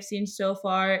 from what I've seen so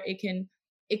far, it can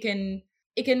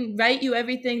write you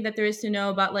everything that there is to know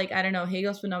about, like, I don't know,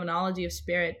 Hegel's phenomenology of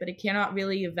spirit, but it cannot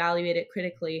really evaluate it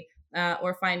critically.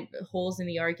 or find holes in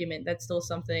the argument, that's still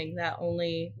something that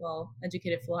only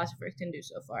educated philosophers can do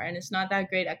so far. And it's not that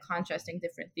great at contrasting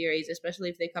different theories, especially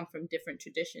if they come from different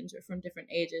traditions or from different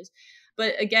ages.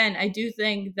 But again, I do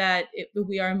think that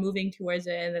we are moving towards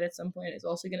it, and that at some point it's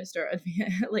also going to start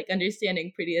like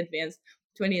understanding pretty advanced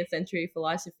 20th century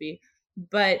philosophy.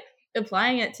 But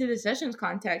applying it to the sessions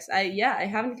context, I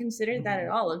haven't considered that at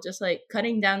all, of just like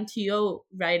cutting down TO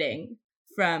writing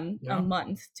from a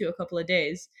month to a couple of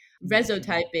days.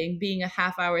 Resotyping being a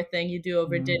half-hour thing you do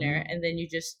over dinner, and then you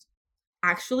just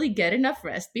actually get enough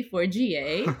rest before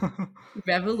GA.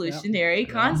 Revolutionary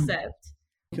concept.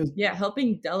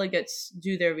 Helping delegates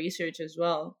do their research as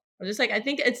well. I'm just like, I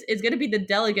think it's going to be the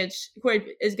delegates who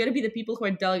is going to be the people who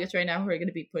are delegates right now who are going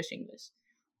to be pushing this.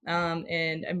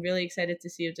 And I'm really excited to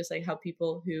see just like how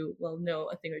people who know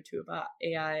a thing or two about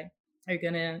AI are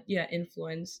going to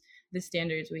influence the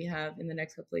standards we have in the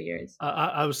next couple of years.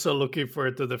 I was so looking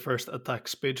forward to the first attack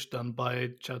speech done by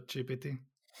ChatGPT.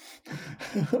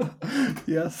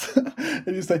 Yes.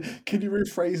 And you say, can you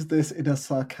rephrase this in a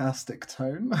sarcastic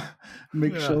tone?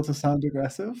 Make sure to sound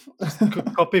aggressive.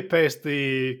 Copy paste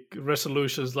the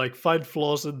resolutions, like find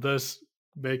flaws in this,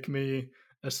 make me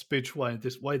a speech why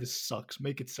this sucks,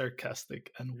 make it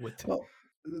sarcastic and witty. Well,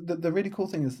 the really cool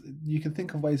thing is you can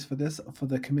think of ways for this for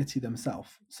the committee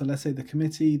themselves. So let's say the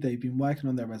committee, they've been working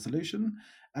on their resolution,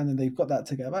 and then they've got that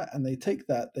together, and they take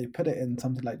that, they put it in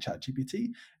something like ChatGPT,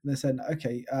 and they said,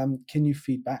 okay, can you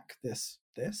feedback this?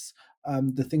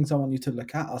 The things I want you to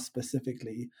look at are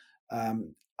specifically,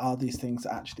 are these things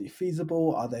actually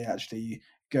feasible? Are they actually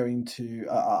going to,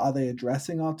 are they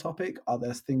addressing our topic? Are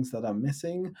there things that are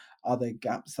missing? Are there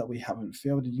gaps that we haven't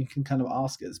filled? And you can kind of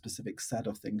ask it a specific set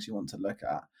of things you want to look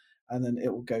at, and then it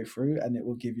will go through and it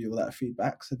will give you all that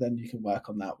feedback. So then you can work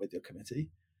on that with your committee.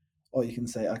 Or you can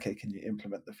say, okay, can you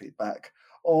implement the feedback?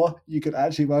 Or you could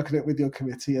actually work on it with your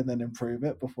committee and then improve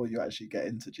it before you actually get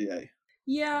into GA.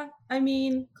 Yeah, I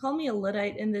mean, call me a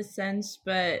Luddite in this sense,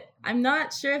 but I'm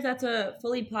not sure if that's a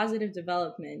fully positive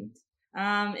development.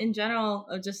 In general,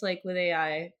 just like with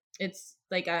AI, it's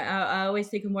like I always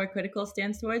take a more critical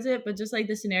stance towards it, but just like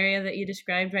the scenario that you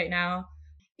described right now,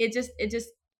 it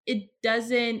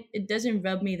doesn't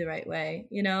rub me the right way,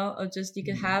 of just, you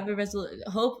could have a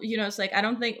hope, it's like, I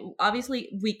don't think,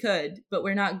 obviously we could, but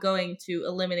we're not going to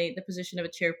eliminate the position of a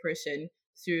chairperson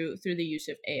through the use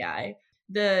of AI.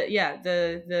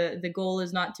 The goal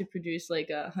is not to produce like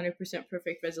 100%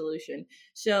 perfect resolution.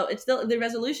 So it's still, the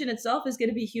resolution itself is going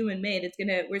to be human made.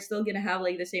 We're still going to have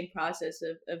like the same process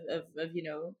of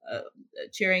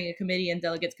chairing a committee and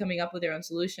delegates coming up with their own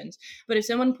solutions. But if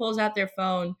someone pulls out their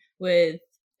phone with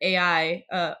AI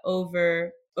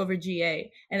over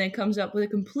GA and then comes up with a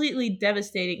completely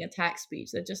devastating attack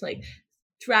speech that just like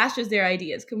trashes their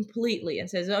ideas completely and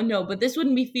says, oh no, but this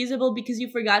wouldn't be feasible because you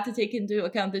forgot to take into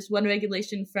account this one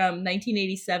regulation from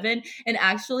 1987, and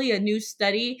actually a new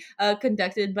study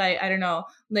conducted by, I don't know,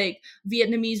 like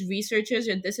Vietnamese researchers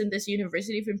at this and this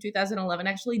university from 2011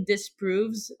 actually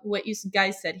disproves what you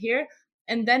guys said here.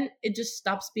 And then it just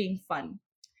stops being fun.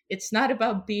 It's not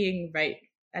about being right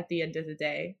at the end of the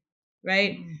day.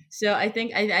 Right. So I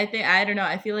think I don't know.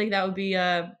 I feel like that would be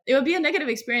it would be a negative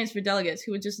experience for delegates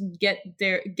who would just get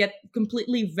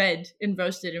completely red and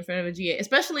roasted in front of a GA,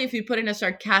 especially if you put in a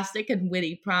sarcastic and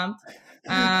witty prompt.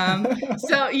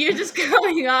 So you're just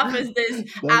coming off as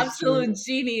this absolute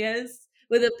genius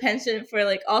with a penchant for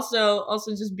like also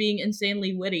just being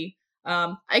insanely witty.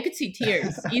 I could see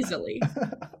tears easily.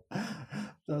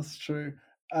 That's true.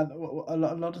 And a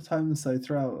lot of times, so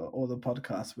throughout all the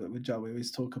podcasts with Joe, we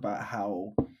always talk about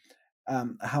how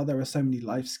there are so many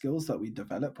life skills that we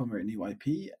develop when we're in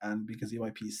EYP, and because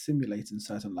EYP is simulating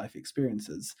certain life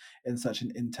experiences in such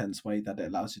an intense way that it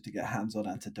allows you to get hands-on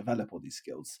and to develop all these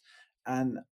skills.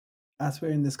 And as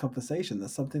we're in this conversation,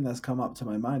 there's something that's come up to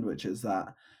my mind, which is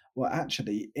that, well,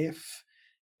 actually, if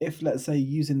let's say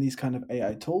using these kind of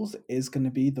AI tools is going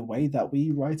to be the way that we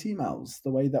write emails,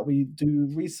 the way that we do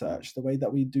research, the way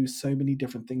that we do so many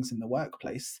different things in the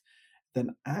workplace,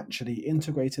 then actually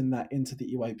integrating that into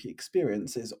the EYP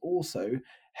experience is also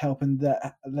helping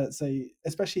that, let's say,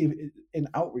 especially in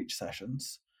outreach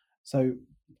sessions. So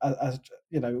as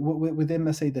you know, within,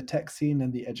 let's say, the tech scene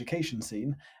and the education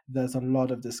scene, there's a lot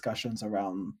of discussions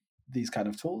around these kind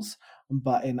of tools,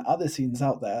 but in other scenes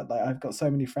out there, like I've got so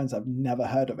many friends I've never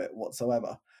heard of it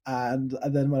whatsoever, and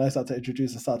then when I start to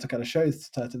introduce and start to kind of show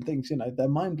certain things, they're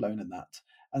mind blown in that.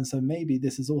 And so maybe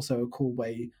this is also a cool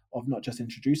way of not just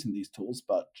introducing these tools,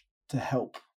 but to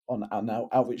help on our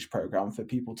outreach program for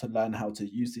people to learn how to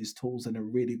use these tools in a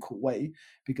really cool way,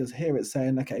 because here it's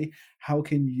saying, okay, how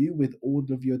can you, with all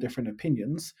of your different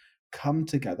opinions, come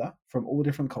together from all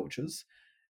different cultures,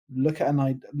 look at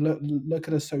look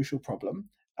at a social problem,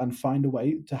 and find a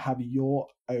way to have your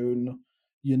own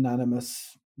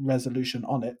unanimous resolution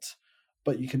on it.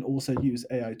 But you can also use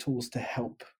AI tools to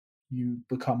help you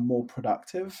become more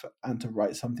productive and to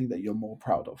write something that you're more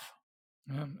proud of.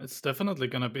 Yeah, it's definitely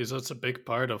going to be such a big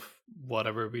part of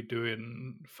whatever we do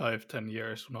in 5-10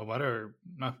 years, no matter,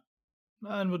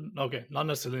 okay, not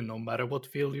necessarily no matter what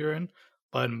field you're in,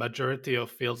 but in majority of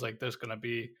fields, like there's going to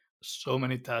be so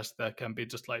many tasks that can be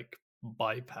just like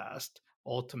bypassed,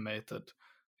 automated.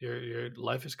 Your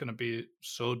life is going to be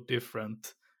so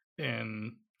different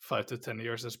in 5 to 10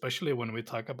 years, especially when we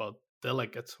talk about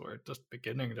delegates who are just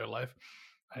beginning their life.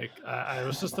 Like I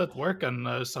was just at work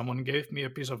and someone gave me a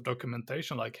piece of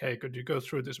documentation, like, "Hey, could you go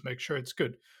through this, make sure it's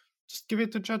good? Just give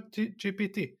it to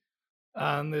GPT,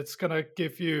 and it's gonna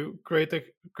give you great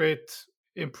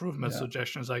improvement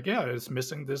suggestions. Like, yeah, it's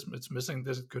missing this, it's missing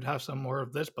this. It could have some more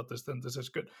of this, but this is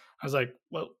good." I was like,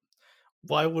 well,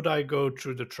 why would I go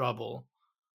through the trouble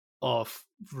of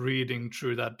reading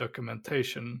through that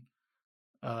documentation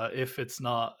if it's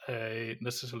not a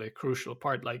necessarily a crucial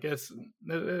part? Like, it's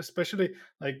especially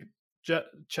like Chat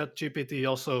GPT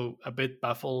also a bit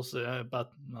baffles, but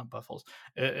not baffles.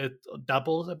 It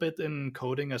dabbles a bit in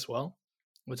coding as well,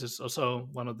 which is also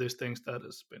one of these things that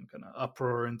has been kind of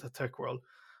uproar in the tech world.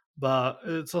 But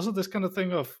it's also this kind of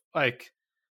thing of like,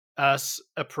 as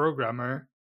a programmer,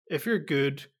 if you're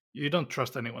good, you don't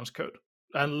trust anyone's code,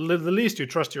 and the least you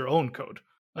trust your own code.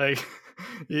 Like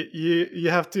you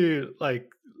have to, like,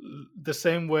 the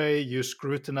same way you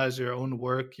scrutinize your own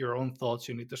work, your own thoughts,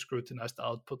 you need to scrutinize the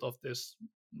output of these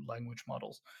language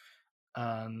models.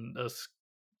 And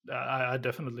I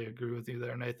definitely agree with you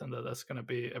there, Nathan, that that's going to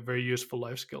be a very useful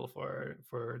life skill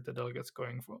for the delegates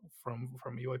going from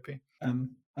EYP.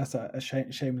 As a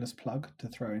shameless plug to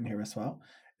throw in here as well,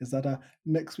 is that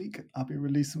next week I'll be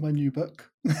releasing my new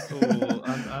book.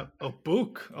 A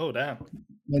book? Oh, damn!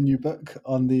 My new book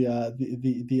on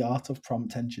the art of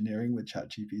prompt engineering with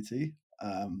ChatGPT.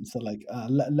 So like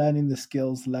learning the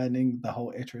skills, learning the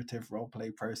whole iterative role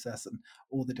play process, and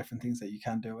all the different things that you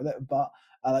can do with it. But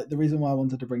the reason why I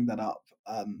wanted to bring that up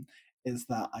is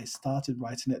that I started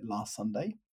writing it last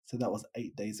Sunday, so that was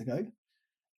 8 days ago,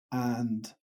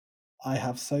 and I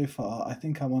have so far, I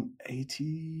think I'm on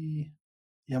 80.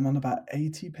 Yeah, I'm on about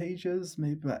 80 pages,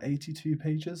 maybe about 82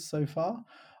 pages so far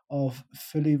of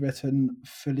fully written,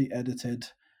 fully edited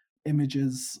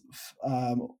images,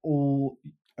 all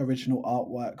original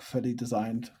artwork, fully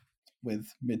designed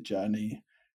with Midjourney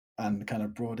and kind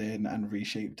of brought in and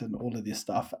reshaped and all of this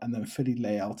stuff, and then fully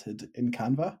layouted in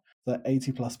Canva. So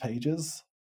 80 plus pages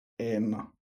in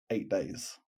 8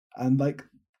 days. And like,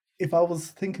 if I was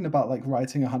thinking about like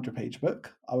writing a 100-page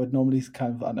book, I would normally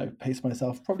kind of, I don't know, pace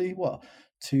myself probably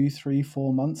 2, 3,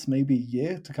 4 months, maybe a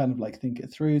year to kind of like think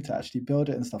it through, to actually build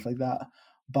it and stuff like that.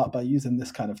 But by using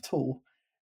this kind of tool,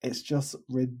 it's just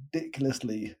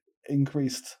ridiculously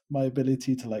increased my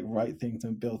ability to like write things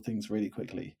and build things really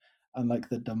quickly. And like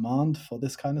the demand for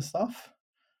this kind of stuff,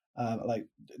 like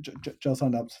just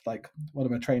signed up to like one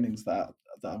of my trainings that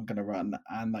I'm going to run,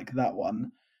 and like that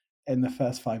one, in the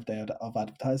first 5 days of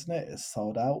advertising it, is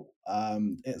sold out.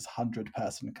 It's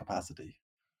 100-person capacity.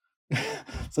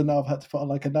 So now I've had to put on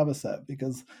like another set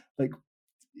because like,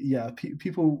 yeah,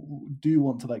 people do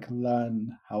want to like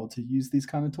learn how to use these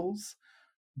kind of tools.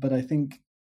 But I think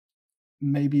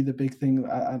maybe the big thing,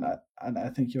 and I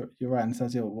think you're right, and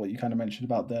Sazio, what you kind of mentioned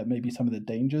about maybe some of the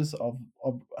dangers of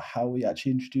how we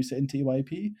actually introduce it into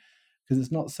EYP, because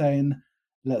it's not saying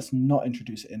let's not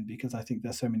introduce it in, because I think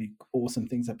there's so many awesome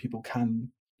things that people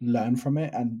can learn from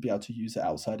it and be able to use it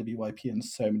outside of EYP in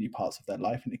so many parts of their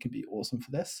life, and it can be awesome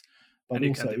for this. But and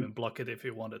you also, can't even block it if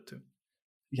you wanted to.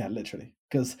 Yeah, literally.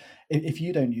 Because if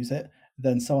you don't use it,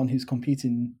 then someone who's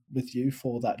competing with you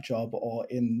for that job or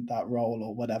in that role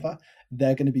or whatever,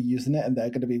 they're going to be using it and they're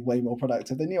going to be way more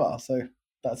productive than you are. So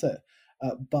that's it.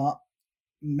 But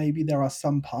maybe there are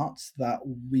some parts that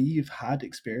we've had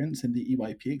experience in the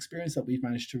EYP experience that we've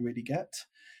managed to really get,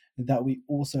 that we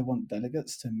also want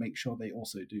delegates to make sure they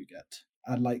also do get.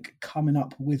 And like coming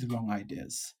up with wrong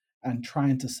ideas and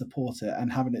trying to support it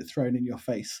and having it thrown in your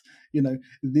face.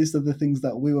 These are the things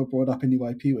that we were brought up in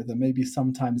EYP with, and maybe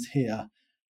sometimes here,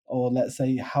 or let's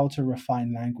say how to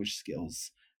refine language skills,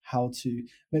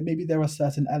 maybe there are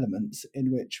certain elements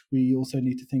in which we also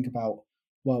need to think about,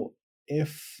 well,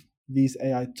 if these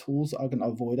AI tools are going to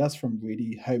avoid us from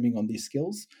really homing on these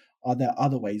skills, are there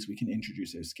other ways we can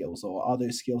introduce those skills, or are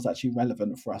those skills actually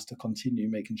relevant for us to continue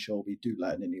making sure we do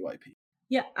learn in EYP?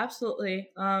 Yeah, absolutely.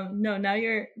 No, now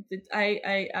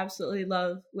I absolutely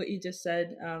love what you just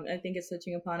said. I think it's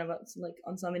touching upon about like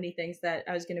on so many things that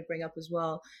I was going to bring up as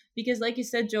well. Because like you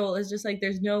said, Joel, it's just like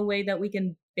there's no way that we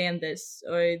can ban this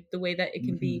or the way that it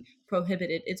can Hmm. be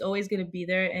prohibited. It's always going to be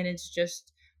there, and it's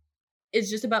just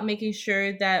about making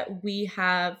sure that we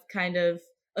have kind of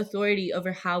authority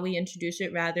over how we introduce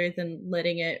it rather than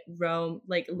letting it roam,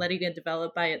 like letting it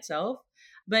develop by itself.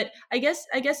 But I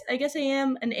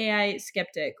am an AI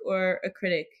skeptic or a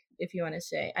critic, if you want to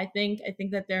say. I think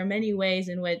that there are many ways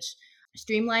in which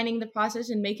streamlining the process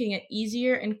and making it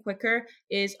easier and quicker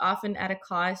is often at a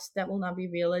cost that will not be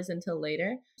realized until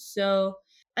later. So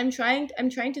I'm trying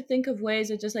to think of ways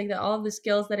of just like that all of the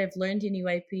skills that I've learned in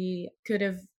UIP could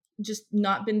have just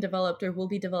not been developed or will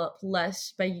be developed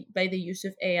less by the use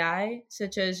of AI,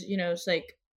 such as, it's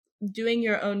like doing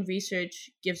your own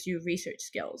research gives you research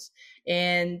skills.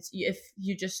 And if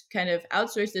you just kind of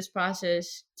outsource this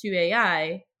process to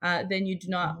AI, then you do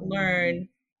not learn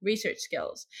research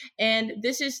skills. And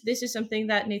this is something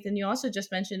that, Nathan, you also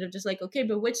just mentioned, of just like, okay,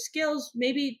 but which skills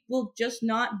maybe will just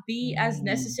not be as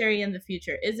necessary in the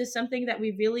future? Is this something that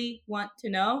we really want to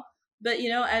know? But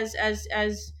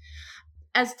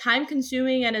as time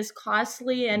consuming and as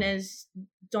costly and as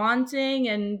daunting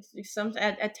and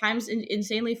at times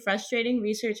insanely frustrating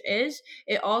research is,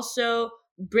 it also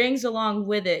brings along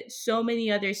with it so many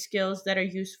other skills that are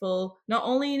useful not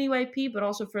only in EYP but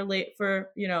also for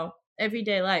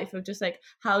everyday life, of just like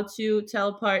how to tell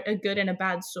apart a good and a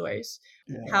bad source,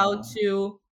 how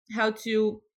Yeah.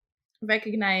 to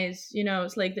recognize,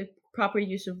 it's like the proper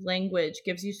use of language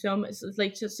gives you so much, it's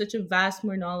like just such a vast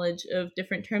more knowledge of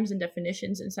different terms and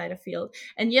definitions inside a field.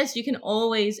 And yes, you can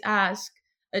always ask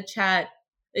a chat,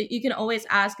 you can always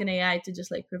ask an AI to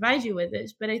just like provide you with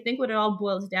this, but I think what it all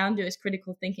boils down to is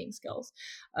critical thinking skills.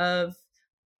 Of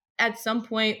at some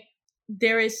point,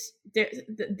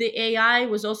 the AI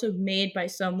was also made by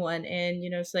someone, and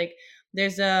it's like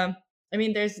there's a I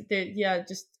mean there yeah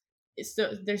just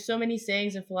there's so many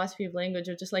sayings in philosophy of language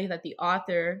of just like that the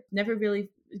author never really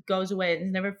goes away and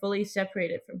is never fully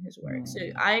separated from his work. So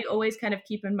Mm. I always kind of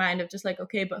keep in mind of just like,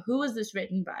 okay, but who was this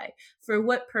written by? For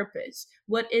what purpose?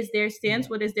 What is their stance? Yeah.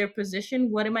 What is their position?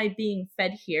 What am I being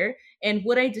fed here? And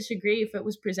would I disagree if it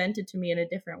was presented to me in a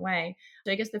different way?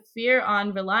 So I guess the fear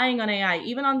on relying on AI,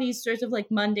 even on these sorts of like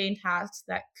mundane tasks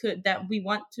that we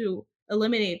want to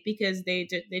eliminate because they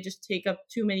just take up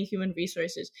too many human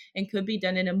resources and could be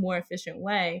done in a more efficient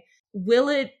way. Will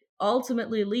it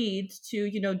ultimately lead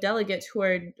to delegates who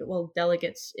are, well,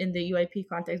 delegates in the UIP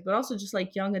context, but also just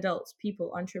like young adults,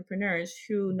 people, entrepreneurs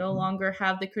who no longer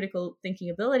have the critical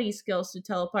thinking ability skills to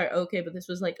tell apart, okay, but this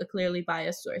was like a clearly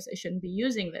biased source, I shouldn't be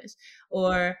using this?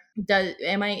 Or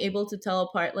am I able to tell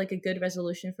apart like a good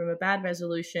resolution from a bad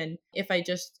resolution if I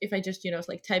just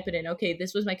like type it in, okay,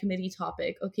 this was my committee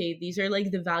topic, okay, these are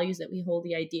like the values that we hold,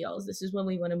 the ideals, this is what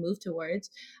we want to move towards,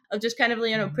 of just kind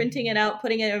of printing it out,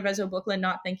 putting it in a Reso booklet,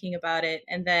 not thinking about it,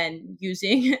 and then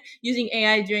using using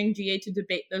AI during GA to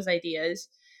debate those ideas.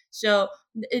 So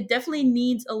it definitely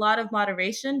needs a lot of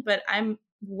moderation, but I'm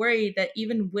worried that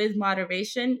even with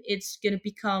moderation, it's going to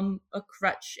become a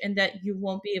crutch, and that you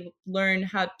won't be able to learn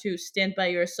how to stand by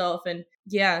yourself and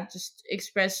just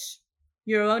express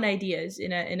your own ideas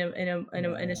in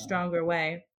a stronger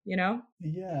way.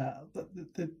 Yeah,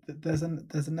 there's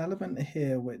an element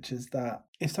here which is that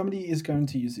if somebody is going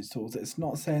to use these tools, it's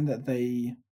not saying that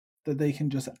they can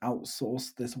just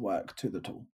outsource this work to the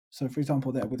tool. So, for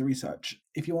example, there with research,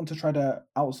 if you want to try to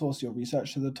outsource your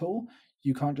research to the tool,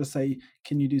 you can't just say,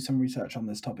 "Can you do some research on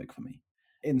this topic for me?"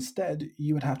 Instead,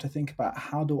 you would have to think about,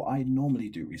 how do I normally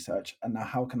do research, and now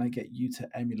how can I get you to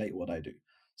emulate what I do?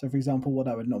 So, for example, what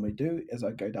I would normally do is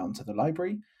I'd go down to the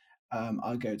library.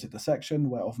 I'll go to the section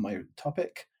where of my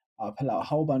topic. I'll pull out a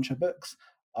whole bunch of books.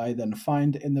 I then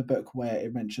find in the book where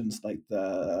it mentions like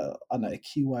a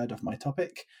keyword of my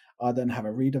topic. I'll then have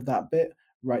a read of that bit,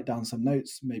 write down some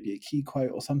notes, maybe a key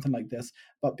quote or something like this.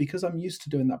 But because I'm used to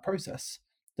doing that process,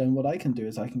 then what I can do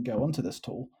is I can go onto this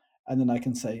tool and then I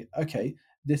can say, okay,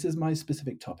 this is my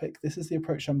specific topic. This is the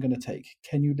approach I'm going to take.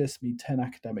 Can you list me 10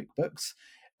 academic books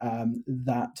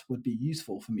that would be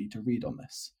useful for me to read on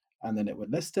this? And then it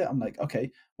would list it. I'm like,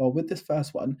 okay, well, with this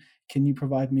first one, can you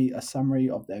provide me a summary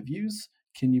of their views?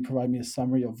 Can you provide me a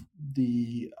summary of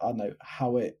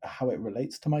how it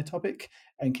relates to my topic?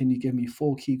 And can you give me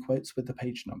 4 key quotes with the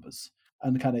page numbers?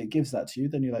 And kind of it gives that to you.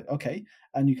 Then you're like, okay,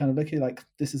 and you kind of look at it like,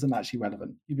 this isn't actually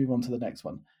relevant. You move on to the next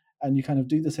one, and you kind of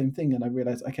do the same thing. And I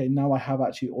realize, okay, now I have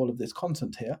actually all of this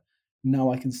content here.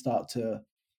 Now I can start to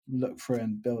look through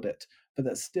and build it. But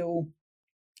that's still,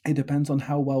 it depends on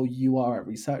how well you are at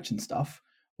research and stuff,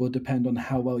 will depend on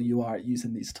how well you are at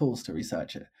using these tools to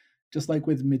research it. Just like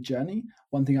with Midjourney,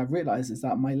 one thing I've realized is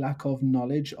that my lack of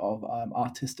knowledge of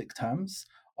artistic terms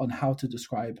on how to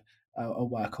describe a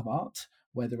work of art,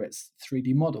 whether it's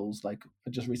 3D models, like I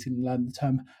just recently learned the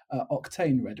term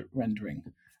octane rendering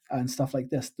and stuff like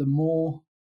this, the more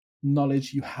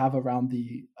knowledge you have around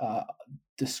the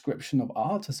description of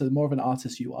art, so the more of an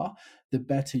artist you are, the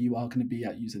better you are going to be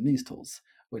at using these tools,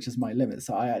 which is my limit.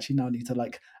 So I actually now need to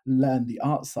like learn the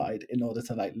art side in order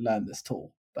to like learn this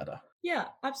tool better. Yeah,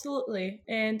 absolutely.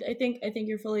 And I think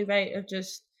you're fully right of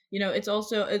just, it's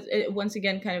also once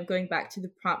again kind of going back to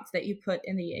the prompts that you put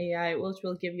in the AI, which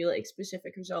will give you like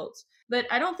specific results. But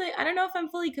I don't know if I'm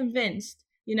fully convinced,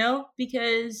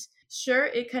 because sure,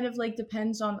 it kind of like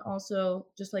depends on also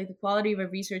just like the quality of a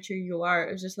researcher you are.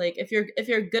 It's just like if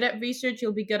you're good at research,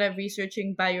 you'll be good at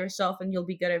researching by yourself, and you'll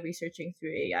be good at researching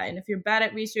through AI. And if you're bad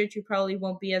at research, you probably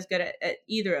won't be as good at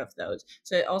either of those.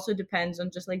 So it also depends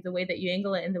on just like the way that you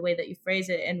angle it and the way that you phrase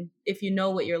it, and if you know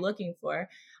what you're looking for.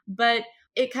 But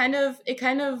it kind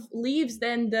of leaves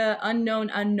then the unknown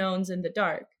unknowns in the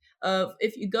dark of,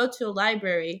 if you go to a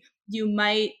library, you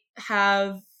might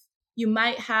have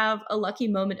a lucky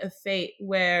moment of fate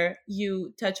where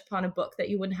you touch upon a book that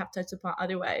you wouldn't have touched upon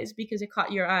otherwise because it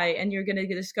caught your eye, and you're going to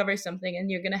discover something, and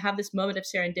you're going to have this moment of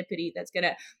serendipity that's going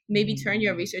to maybe turn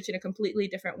your research in a completely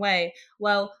different way.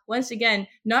 Well, once again,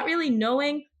 not really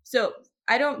knowing. So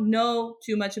I don't know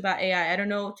too much about AI. I don't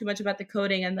know too much about the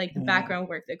coding and like the background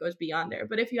work that goes beyond there.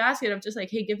 But if you ask it of just like,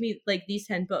 hey, give me like these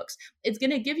 10 books, it's going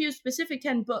to give you specific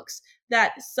 10 books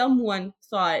that someone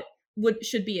thought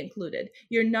should be included.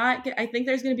 I think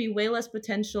there's going to be way less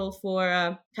potential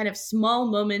for kind of small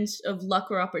moments of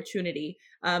luck or opportunity,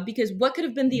 because what could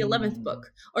have been the 11th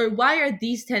book, or why are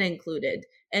these 10 included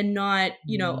and not,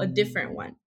 a different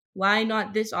one? Why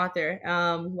not this author?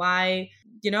 Why,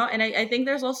 and I think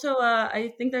there's also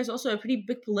a pretty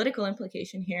big political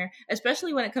implication here,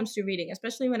 especially when it comes to reading,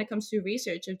 especially when it comes to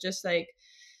research, of just like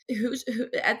who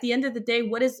at the end of the day,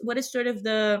 what is sort of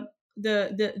the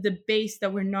base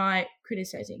that we're not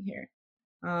criticizing here?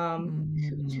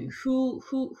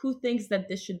 Who thinks that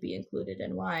this should be included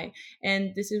and why?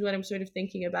 And this is what I'm sort of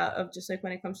thinking about, of just like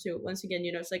when it comes to, once again,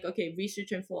 it's like, okay,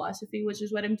 research and philosophy, which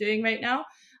is what I'm doing right now.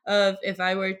 Of if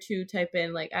I were to type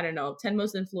in like, I don't know, 10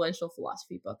 most influential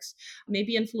philosophy books,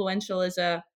 maybe influential is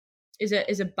a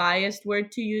biased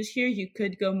word to use here. You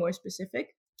could go more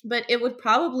specific, but it would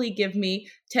probably give me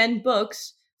 10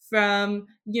 books from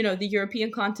the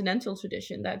European continental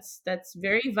tradition that's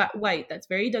very white, that's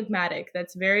very dogmatic,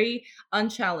 that's very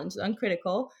unchallenged,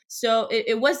 uncritical. So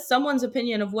it was someone's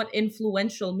opinion of what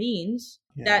influential means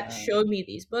that showed me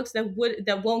these books that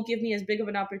won't give me as big of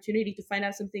an opportunity to find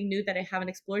out something new that I haven't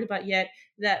explored about yet,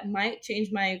 that might change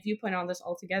my viewpoint on this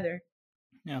altogether.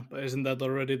 Yeah, but isn't that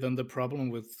already then the problem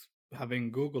with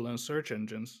having Google and search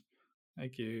engines?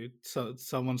 Like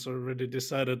someone's already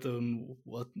decided on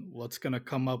what's gonna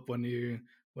come up when you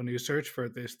search for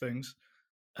these things,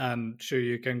 and sure,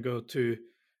 you can go to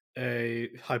a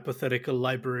hypothetical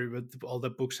library with all the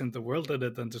books in the world in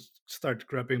it and just start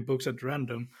grabbing books at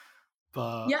random.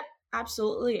 But yeah,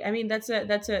 absolutely. I mean, that's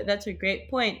a great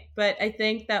point. But I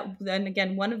think that then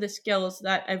again, one of the skills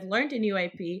that I've learned in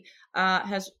UIP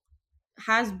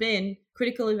has been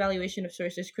critical evaluation of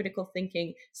sources, critical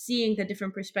thinking, seeing the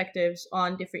different perspectives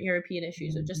on different European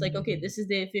issues. Of just like, okay, this is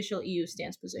the official EU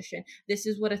stance position. This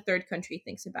is what a third country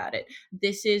thinks about it.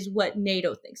 This is what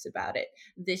NATO thinks about it.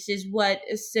 This is what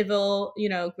civil,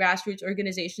 grassroots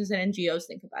organizations and NGOs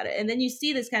think about it. And then you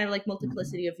see this kind of like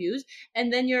multiplicity of views,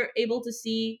 and then you're able to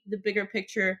see the bigger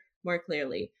picture more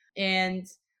clearly. And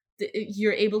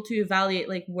you're able to evaluate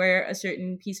like where a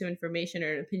certain piece of information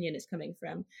or an opinion is coming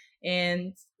from.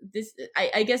 And this,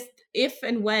 I guess, if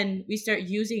and when we start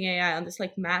using AI on this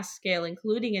like mass scale,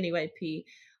 including in UIP,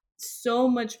 so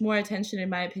much more attention, in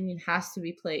my opinion, has to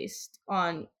be placed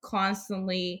on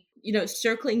constantly,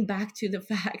 circling back to the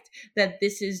fact that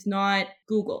this is not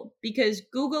Google, because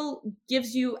Google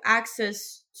gives you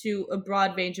access to a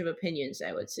broad range of opinions,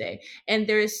 I would say. And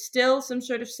there is still some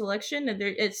sort of selection, and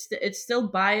it's still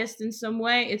biased in some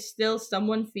way. It's still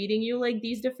someone feeding you like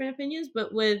these different opinions,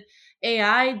 but with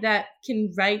AI that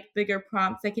can write bigger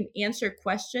prompts, that can answer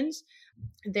questions,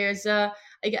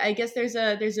 I guess there's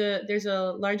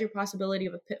a larger possibility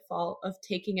of a pitfall of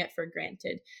taking it for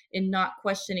granted and not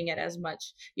questioning it as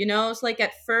much. It's like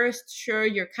at first, sure,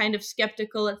 you're kind of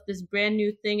skeptical. It's this brand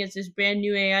new thing. It's this brand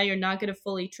new AI. You're not going to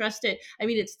fully trust it. I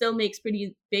mean, it still makes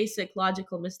pretty basic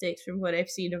logical mistakes from what I've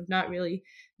seen of not really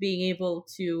being able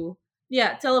to,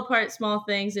 tell apart small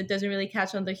things. It doesn't really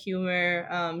catch on the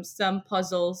humor. Some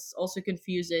puzzles also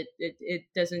confuse it. It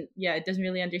doesn't, it doesn't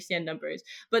really understand numbers,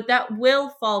 but that will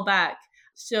fall back.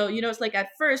 So, it's like at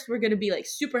first we're going to be like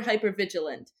super hyper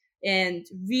vigilant and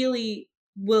really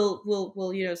will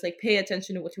it's like pay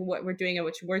attention to what we're doing and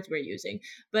which words we're using.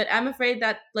 But I'm afraid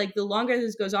that like the longer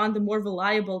this goes on, the more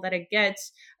reliable that it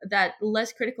gets, that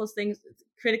less critical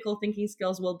thinking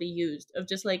skills will be used. Of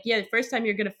just like, the first time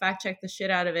you're gonna fact check the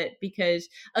shit out of it because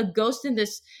a ghost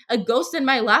in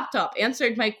my laptop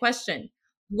answered my question.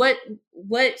 What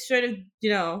sort of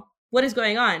what is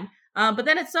going on? But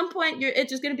then at some point, it's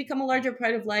just going to become a larger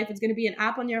part of life. It's going to be an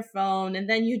app on your phone, and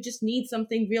then you just need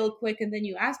something real quick, and then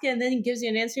you ask it, and then it gives you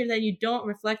an answer. Then you don't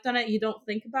reflect on it, you don't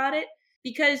think about it,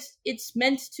 because it's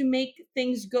meant to make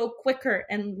things go quicker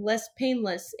and less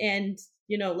painless and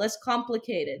less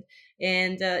complicated.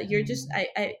 And you're just,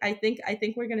 I think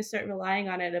we're going to start relying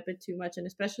on it a bit too much, and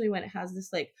especially when it has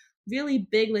this like really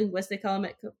big linguistic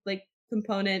element, like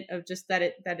component of just that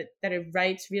it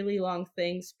writes really long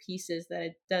pieces, that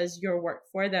it does your work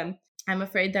for them. I'm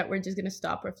afraid that we're just going to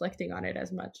stop reflecting on it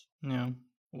as much. Yeah.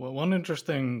 Well, one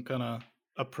interesting kind of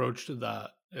approach to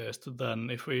that is to then,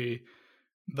 if we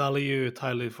value it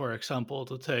highly, for example,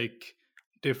 to take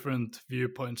different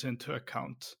viewpoints into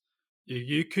account,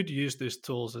 you could use these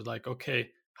tools as like,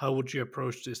 okay, how would you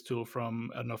approach this tool from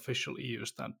an official EU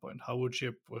standpoint? How would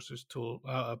you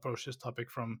approach this topic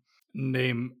from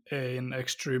name an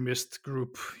extremist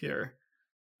group here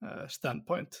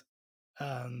standpoint?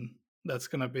 And that's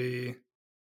going to be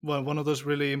one of those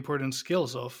really important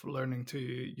skills of learning to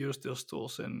use those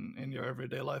tools in your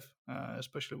everyday life,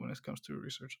 especially when it comes to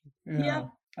research. Yeah.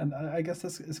 And I guess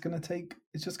it's just going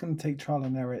to take trial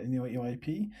and error in your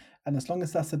EYP. And as long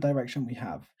as that's the direction we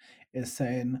have, is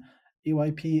saying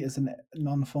EYP is a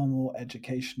non-formal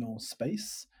educational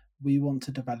space. We want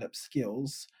to develop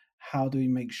skills. How do we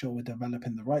make sure we're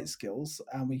developing the right skills?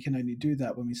 And we can only do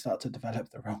that when we start to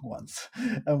develop the wrong ones.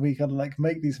 And we kind of like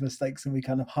make these mistakes, and we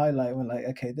kind of highlight, we're like,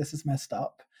 okay, this is messed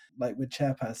up. Like with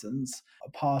chairpersons,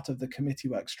 a part of the committee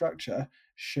work structure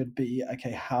should be,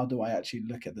 okay, how do I actually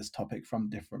look at this topic from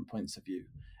different points of view?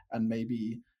 And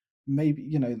maybe like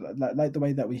the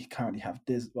way that we currently have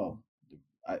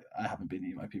I haven't been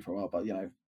in EYP for a while, but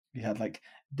you had like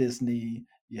Disney,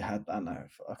 you had, I don't know,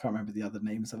 I can't remember the other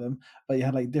names of them, but you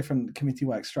had like different committee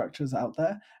work structures out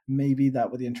there. Maybe that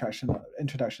with the introduction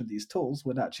of these tools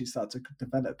would actually start to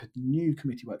develop new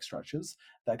committee work structures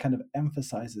that kind of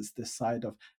emphasizes this side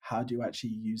of how do you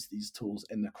actually use these tools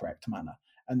in the correct manner.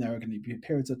 And there are going to be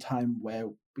periods of time where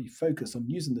we focus on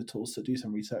using the tools to do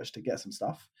some research to get some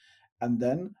stuff. And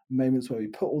then moments where we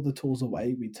put all the tools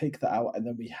away, we take that out, and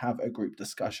then we have a group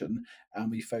discussion and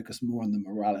we focus more on the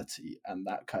morality and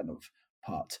that kind of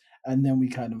part. And then we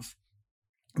kind of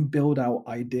build out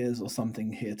ideas or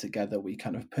something here together. We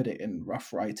kind of put it in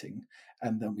rough writing,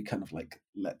 and then we kind of like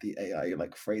let the AI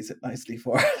like phrase it nicely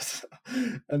for us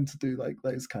and to do like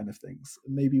those kind of things.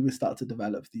 Maybe we start to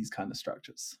develop these kind of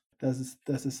structures. There's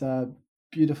this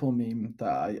beautiful meme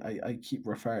that I keep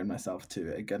referring myself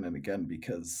to again and again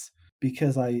because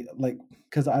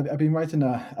I've been writing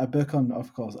a book on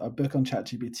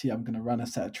ChatGPT. I'm going to run a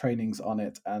set of trainings on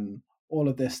it and all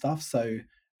of this stuff. So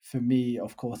for me,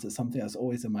 of course, it's something that's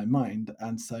always in my mind.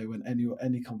 And so when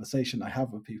any conversation I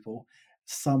have with people,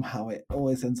 somehow it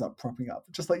always ends up propping up.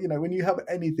 Just like, when you have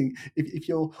anything, if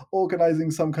you're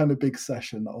organizing some kind of big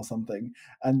session or something,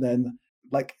 and then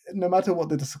like no matter what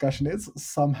the discussion is,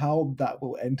 somehow that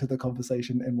will enter the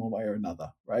conversation in one way or another,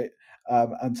 right?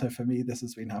 And so for me, this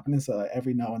has been happening. So like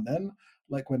every now and then,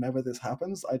 like whenever this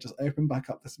happens, I just open back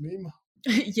up this meme.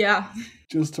 Yeah.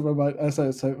 Just to remind,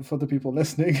 so for the people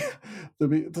listening,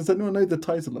 does anyone know the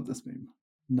title of this meme?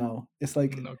 No, it's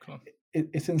like no,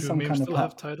 it's in some kind of still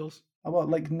have titles about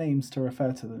like names to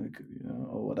refer to them,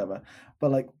 or whatever.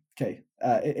 But like, okay,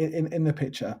 in the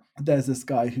picture, there's this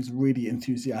guy who's really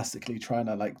enthusiastically trying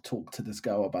to like talk to this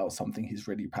girl about something he's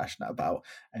really passionate about,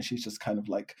 and she's just kind of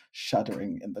like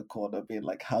shuddering in the corner, being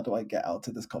like, "How do I get out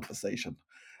of this conversation?"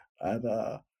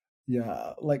 And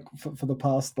yeah, like for the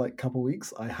past like couple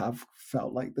weeks, I have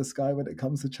felt like this guy when it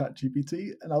comes to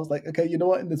ChatGPT, and I was like, okay, you know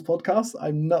what? In this podcast,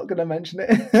 I'm not going to mention it,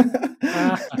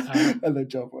 and then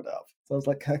Joe brought it up. So I was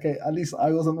like, okay, at least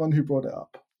I wasn't the one who brought it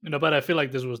up. But I feel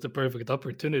like this was the perfect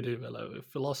opportunity. We have a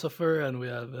philosopher, and we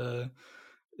have a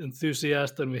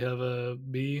enthusiast, and we have a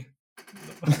me.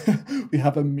 We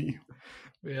have a me.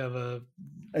 We have a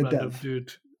random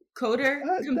dude coder,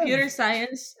 computer Dev.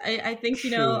 science. I think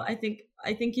True.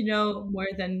 I think you know more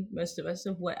than most of us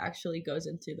of what actually goes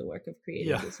into the work of creating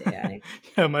Yeah. this AI.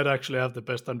 Yeah, I might actually have the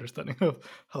best understanding of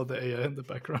how the AI in the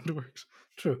background works.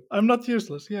 True. I'm not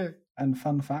useless. Yeah. And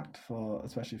fun fact for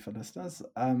especially for listeners,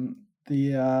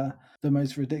 the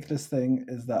most ridiculous thing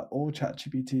is that all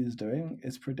ChatGPT is doing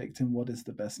is predicting what is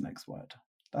the best next word.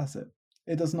 That's it.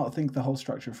 It does not think the whole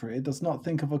structure through. It does not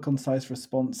think of a concise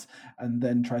response and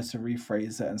then tries to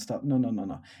rephrase it and stuff. No, no, no,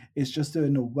 no. It's just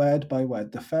doing a word by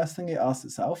word. The first thing it asks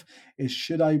itself is,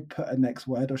 should I put a next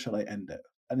word or shall I end it?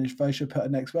 And if I should put a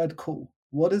next word, cool.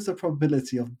 What is the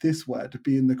probability of this word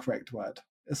being the correct word?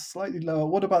 It's slightly lower.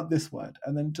 What about this word?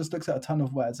 And then just looks at a ton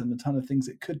of words and a ton of things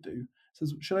it could do.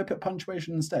 Says, should I put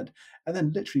punctuation instead? And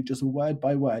then literally just word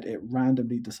by word, it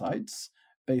randomly decides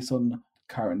based on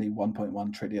currently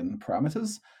 1.1 trillion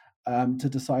parameters to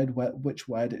decide which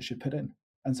word it should put in.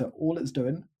 And so all it's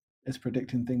doing is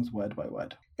predicting things word by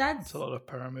word. That's a lot of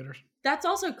parameters. That's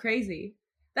also crazy.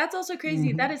 That's also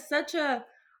crazy. Mhm. That is such a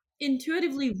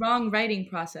intuitively wrong writing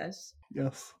process.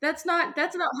 Yes. That's not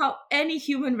how any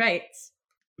human writes.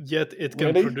 Yet it can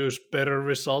Really? produce better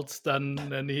results than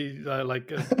any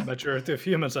like a majority of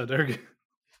humans, I think.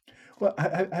 Well,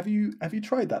 have you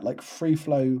tried that, like free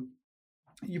flow?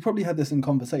 You probably had this in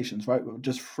conversations, right?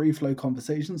 Just free flow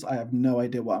conversations. I have no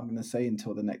idea what I'm going to say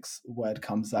until the next word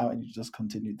comes out, and you just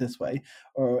continue this way.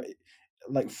 Or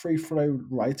like free flow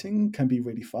writing can be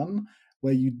really fun,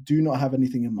 where you do not have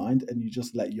anything in mind and you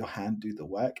just let your hand do the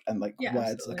work, and like Yeah, words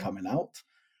absolutely. are coming out.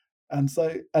 And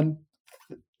so, and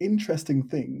interesting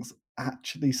things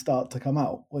actually start to come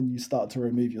out when you start to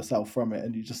remove yourself from it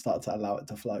and you just start to allow it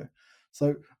to flow.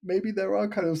 So maybe there are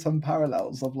kind of some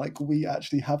parallels of like, we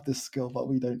actually have this skill, but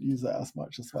we don't use it as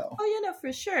much as well. Oh yeah, no,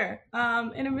 for sure.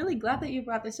 And I'm really glad that you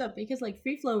brought this up because like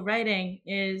free flow writing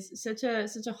is such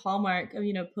a hallmark of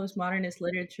postmodernist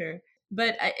literature.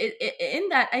 But in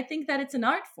that, I think that it's an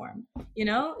art form.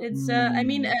 It's I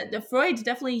mean, Freud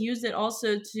definitely used it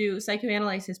also to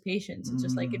psychoanalyze his patients. It's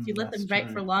just like if you let them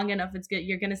write for long enough,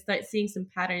 you're going to start seeing some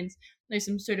patterns. There's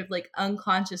some sort of like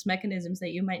unconscious mechanisms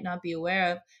that you might not be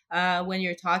aware of when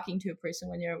you're talking to a person,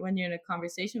 when you're in a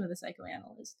conversation with a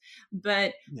psychoanalyst.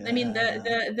 But Yeah. I mean,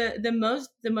 the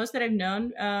most that I've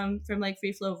known from like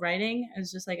free flow writing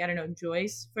is just like, I don't know,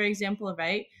 Joyce, for example,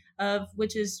 right? Of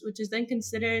which is then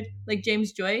considered like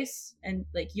James Joyce, and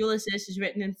like Ulysses is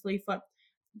written in free flow.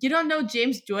 You don't know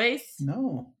James Joyce?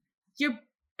 No.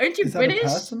 Aren't you Is that British? a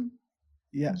person?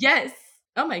 Yeah. Yes.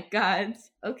 Oh my God.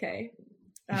 Okay.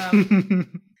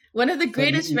 One of the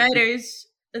greatest writers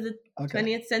of the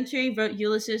 20th century wrote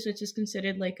Ulysses, which is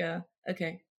considered like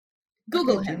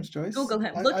Google him. James Joyce. Google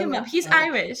him. Look him up. He's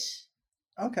Irish.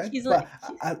 Okay, He's but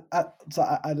like,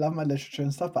 I love my literature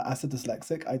and stuff, but as a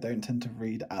dyslexic, I don't tend to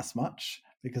read as much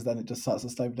because then it just starts to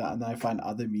slow me down, and then I find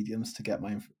other mediums to get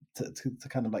my to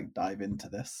kind of like dive into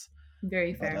this.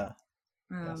 Very fair.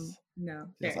 Yes. No,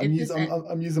 yes, I'm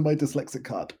using my dyslexic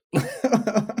card.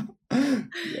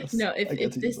 Yes. No,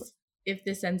 if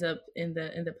this ends up in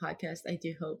the podcast, I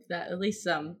do hope that at least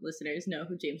some listeners know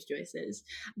who James Joyce is.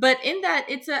 But in that,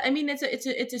 it's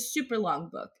a super long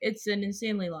book. It's an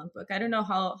insanely long book. I don't know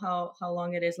how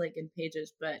long it is like in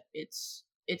pages, but it's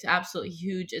absolutely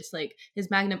huge. It's like his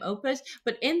magnum opus.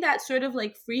 But in that sort of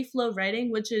like free flow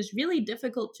writing, which is really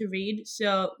difficult to read,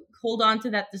 so hold on to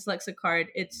that dyslexic card.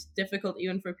 It's difficult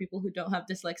even for people who don't have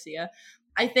dyslexia.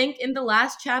 I think in the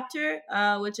last chapter,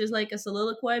 which is like a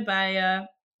soliloquy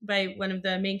by one of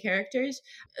the main characters,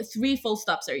 3 full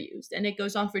stops are used, and it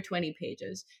goes on for 20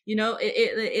 pages.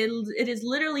 It is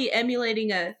literally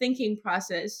emulating a thinking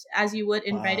process as you would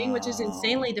in writing, which is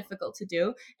insanely difficult to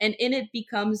do, and in it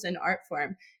becomes an art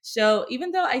form. So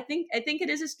even though I think it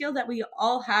is a skill that we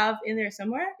all have in there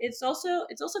somewhere, it's also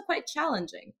quite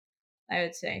challenging, I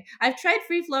would say. I've tried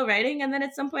free flow writing, and then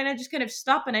at some point I just kind of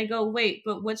stop and I go, wait,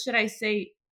 but what should I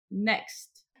say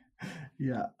next?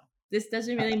 Yeah. This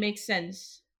doesn't really make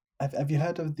sense. Have you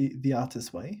heard of the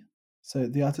Artist's Way? So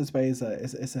the Artist's Way is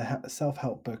a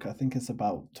self-help book. I think it's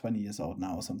about 20 years old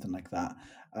now or something like that.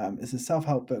 It's a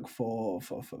self-help book for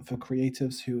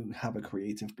creatives who have a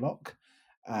creative block.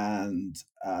 And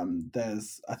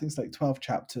there's, I think it's like 12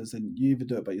 chapters, and you either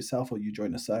do it by yourself or you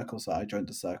join a circle. So I joined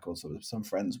a circle, so with some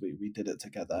friends we did it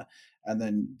together. And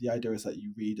then the idea is that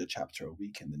you read a chapter a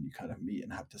week, and then you kind of meet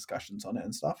and have discussions on it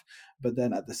and stuff. But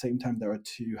then at the same time, there are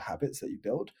 2 habits that you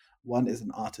build. One is an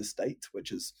artist date,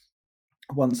 which is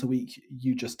once a week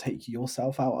you just take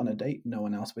yourself out on a date, no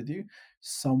one else with you,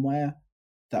 somewhere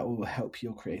that will help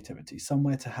your creativity,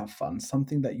 somewhere to have fun,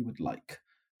 something that you would like.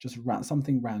 just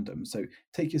something random. So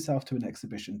take yourself to an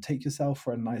exhibition, take yourself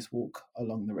for a nice walk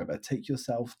along the river, take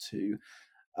yourself to,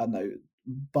 I don't know,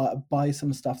 buy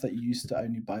some stuff that you used to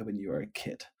only buy when you were a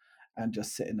kid, and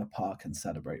just sit in a park and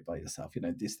celebrate by yourself,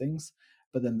 these things.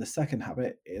 But then the second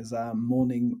habit is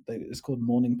morning. It's called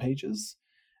morning pages.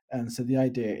 And so the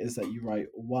idea is that you write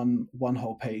one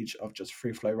whole page of just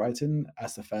free flow writing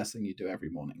as the first thing you do every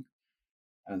morning.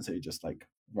 And so you just like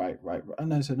write. Oh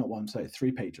no, so not one, sorry,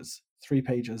 3 pages. 3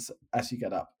 pages as you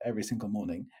get up every single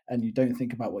morning. And you don't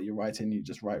think about what you're writing, you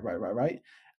just write.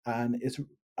 And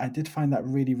I did find that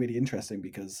really, really interesting,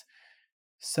 because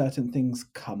certain things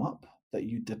come up that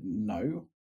you didn't know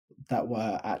that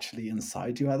were actually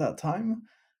inside you at that time.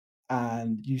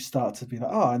 And you start to be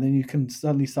like, oh, and then you can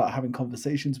suddenly start having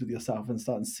conversations with yourself and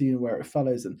start seeing where it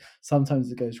follows. And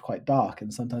sometimes it goes quite dark,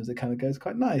 and sometimes it kind of goes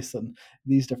quite nice, and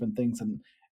these different things. And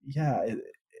yeah,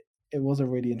 it was a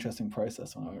really interesting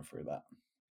process when I went through that.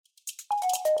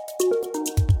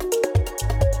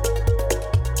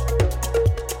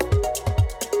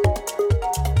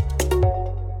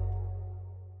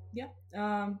 Yeah.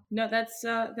 No, that's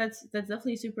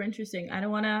definitely super interesting. I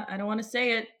don't wanna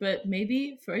say it, but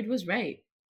maybe Freud was right.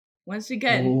 Once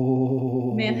again,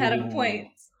 man had a point.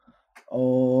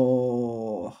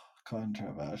 Oh,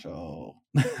 controversial.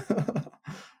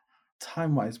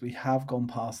 Time-wise, we have gone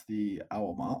past the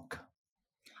hour mark.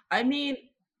 I mean,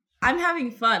 I'm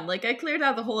having fun. Like, I cleared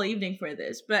out the whole evening for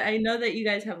this, but I know that you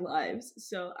guys have lives,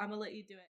 so I'm gonna let you do it.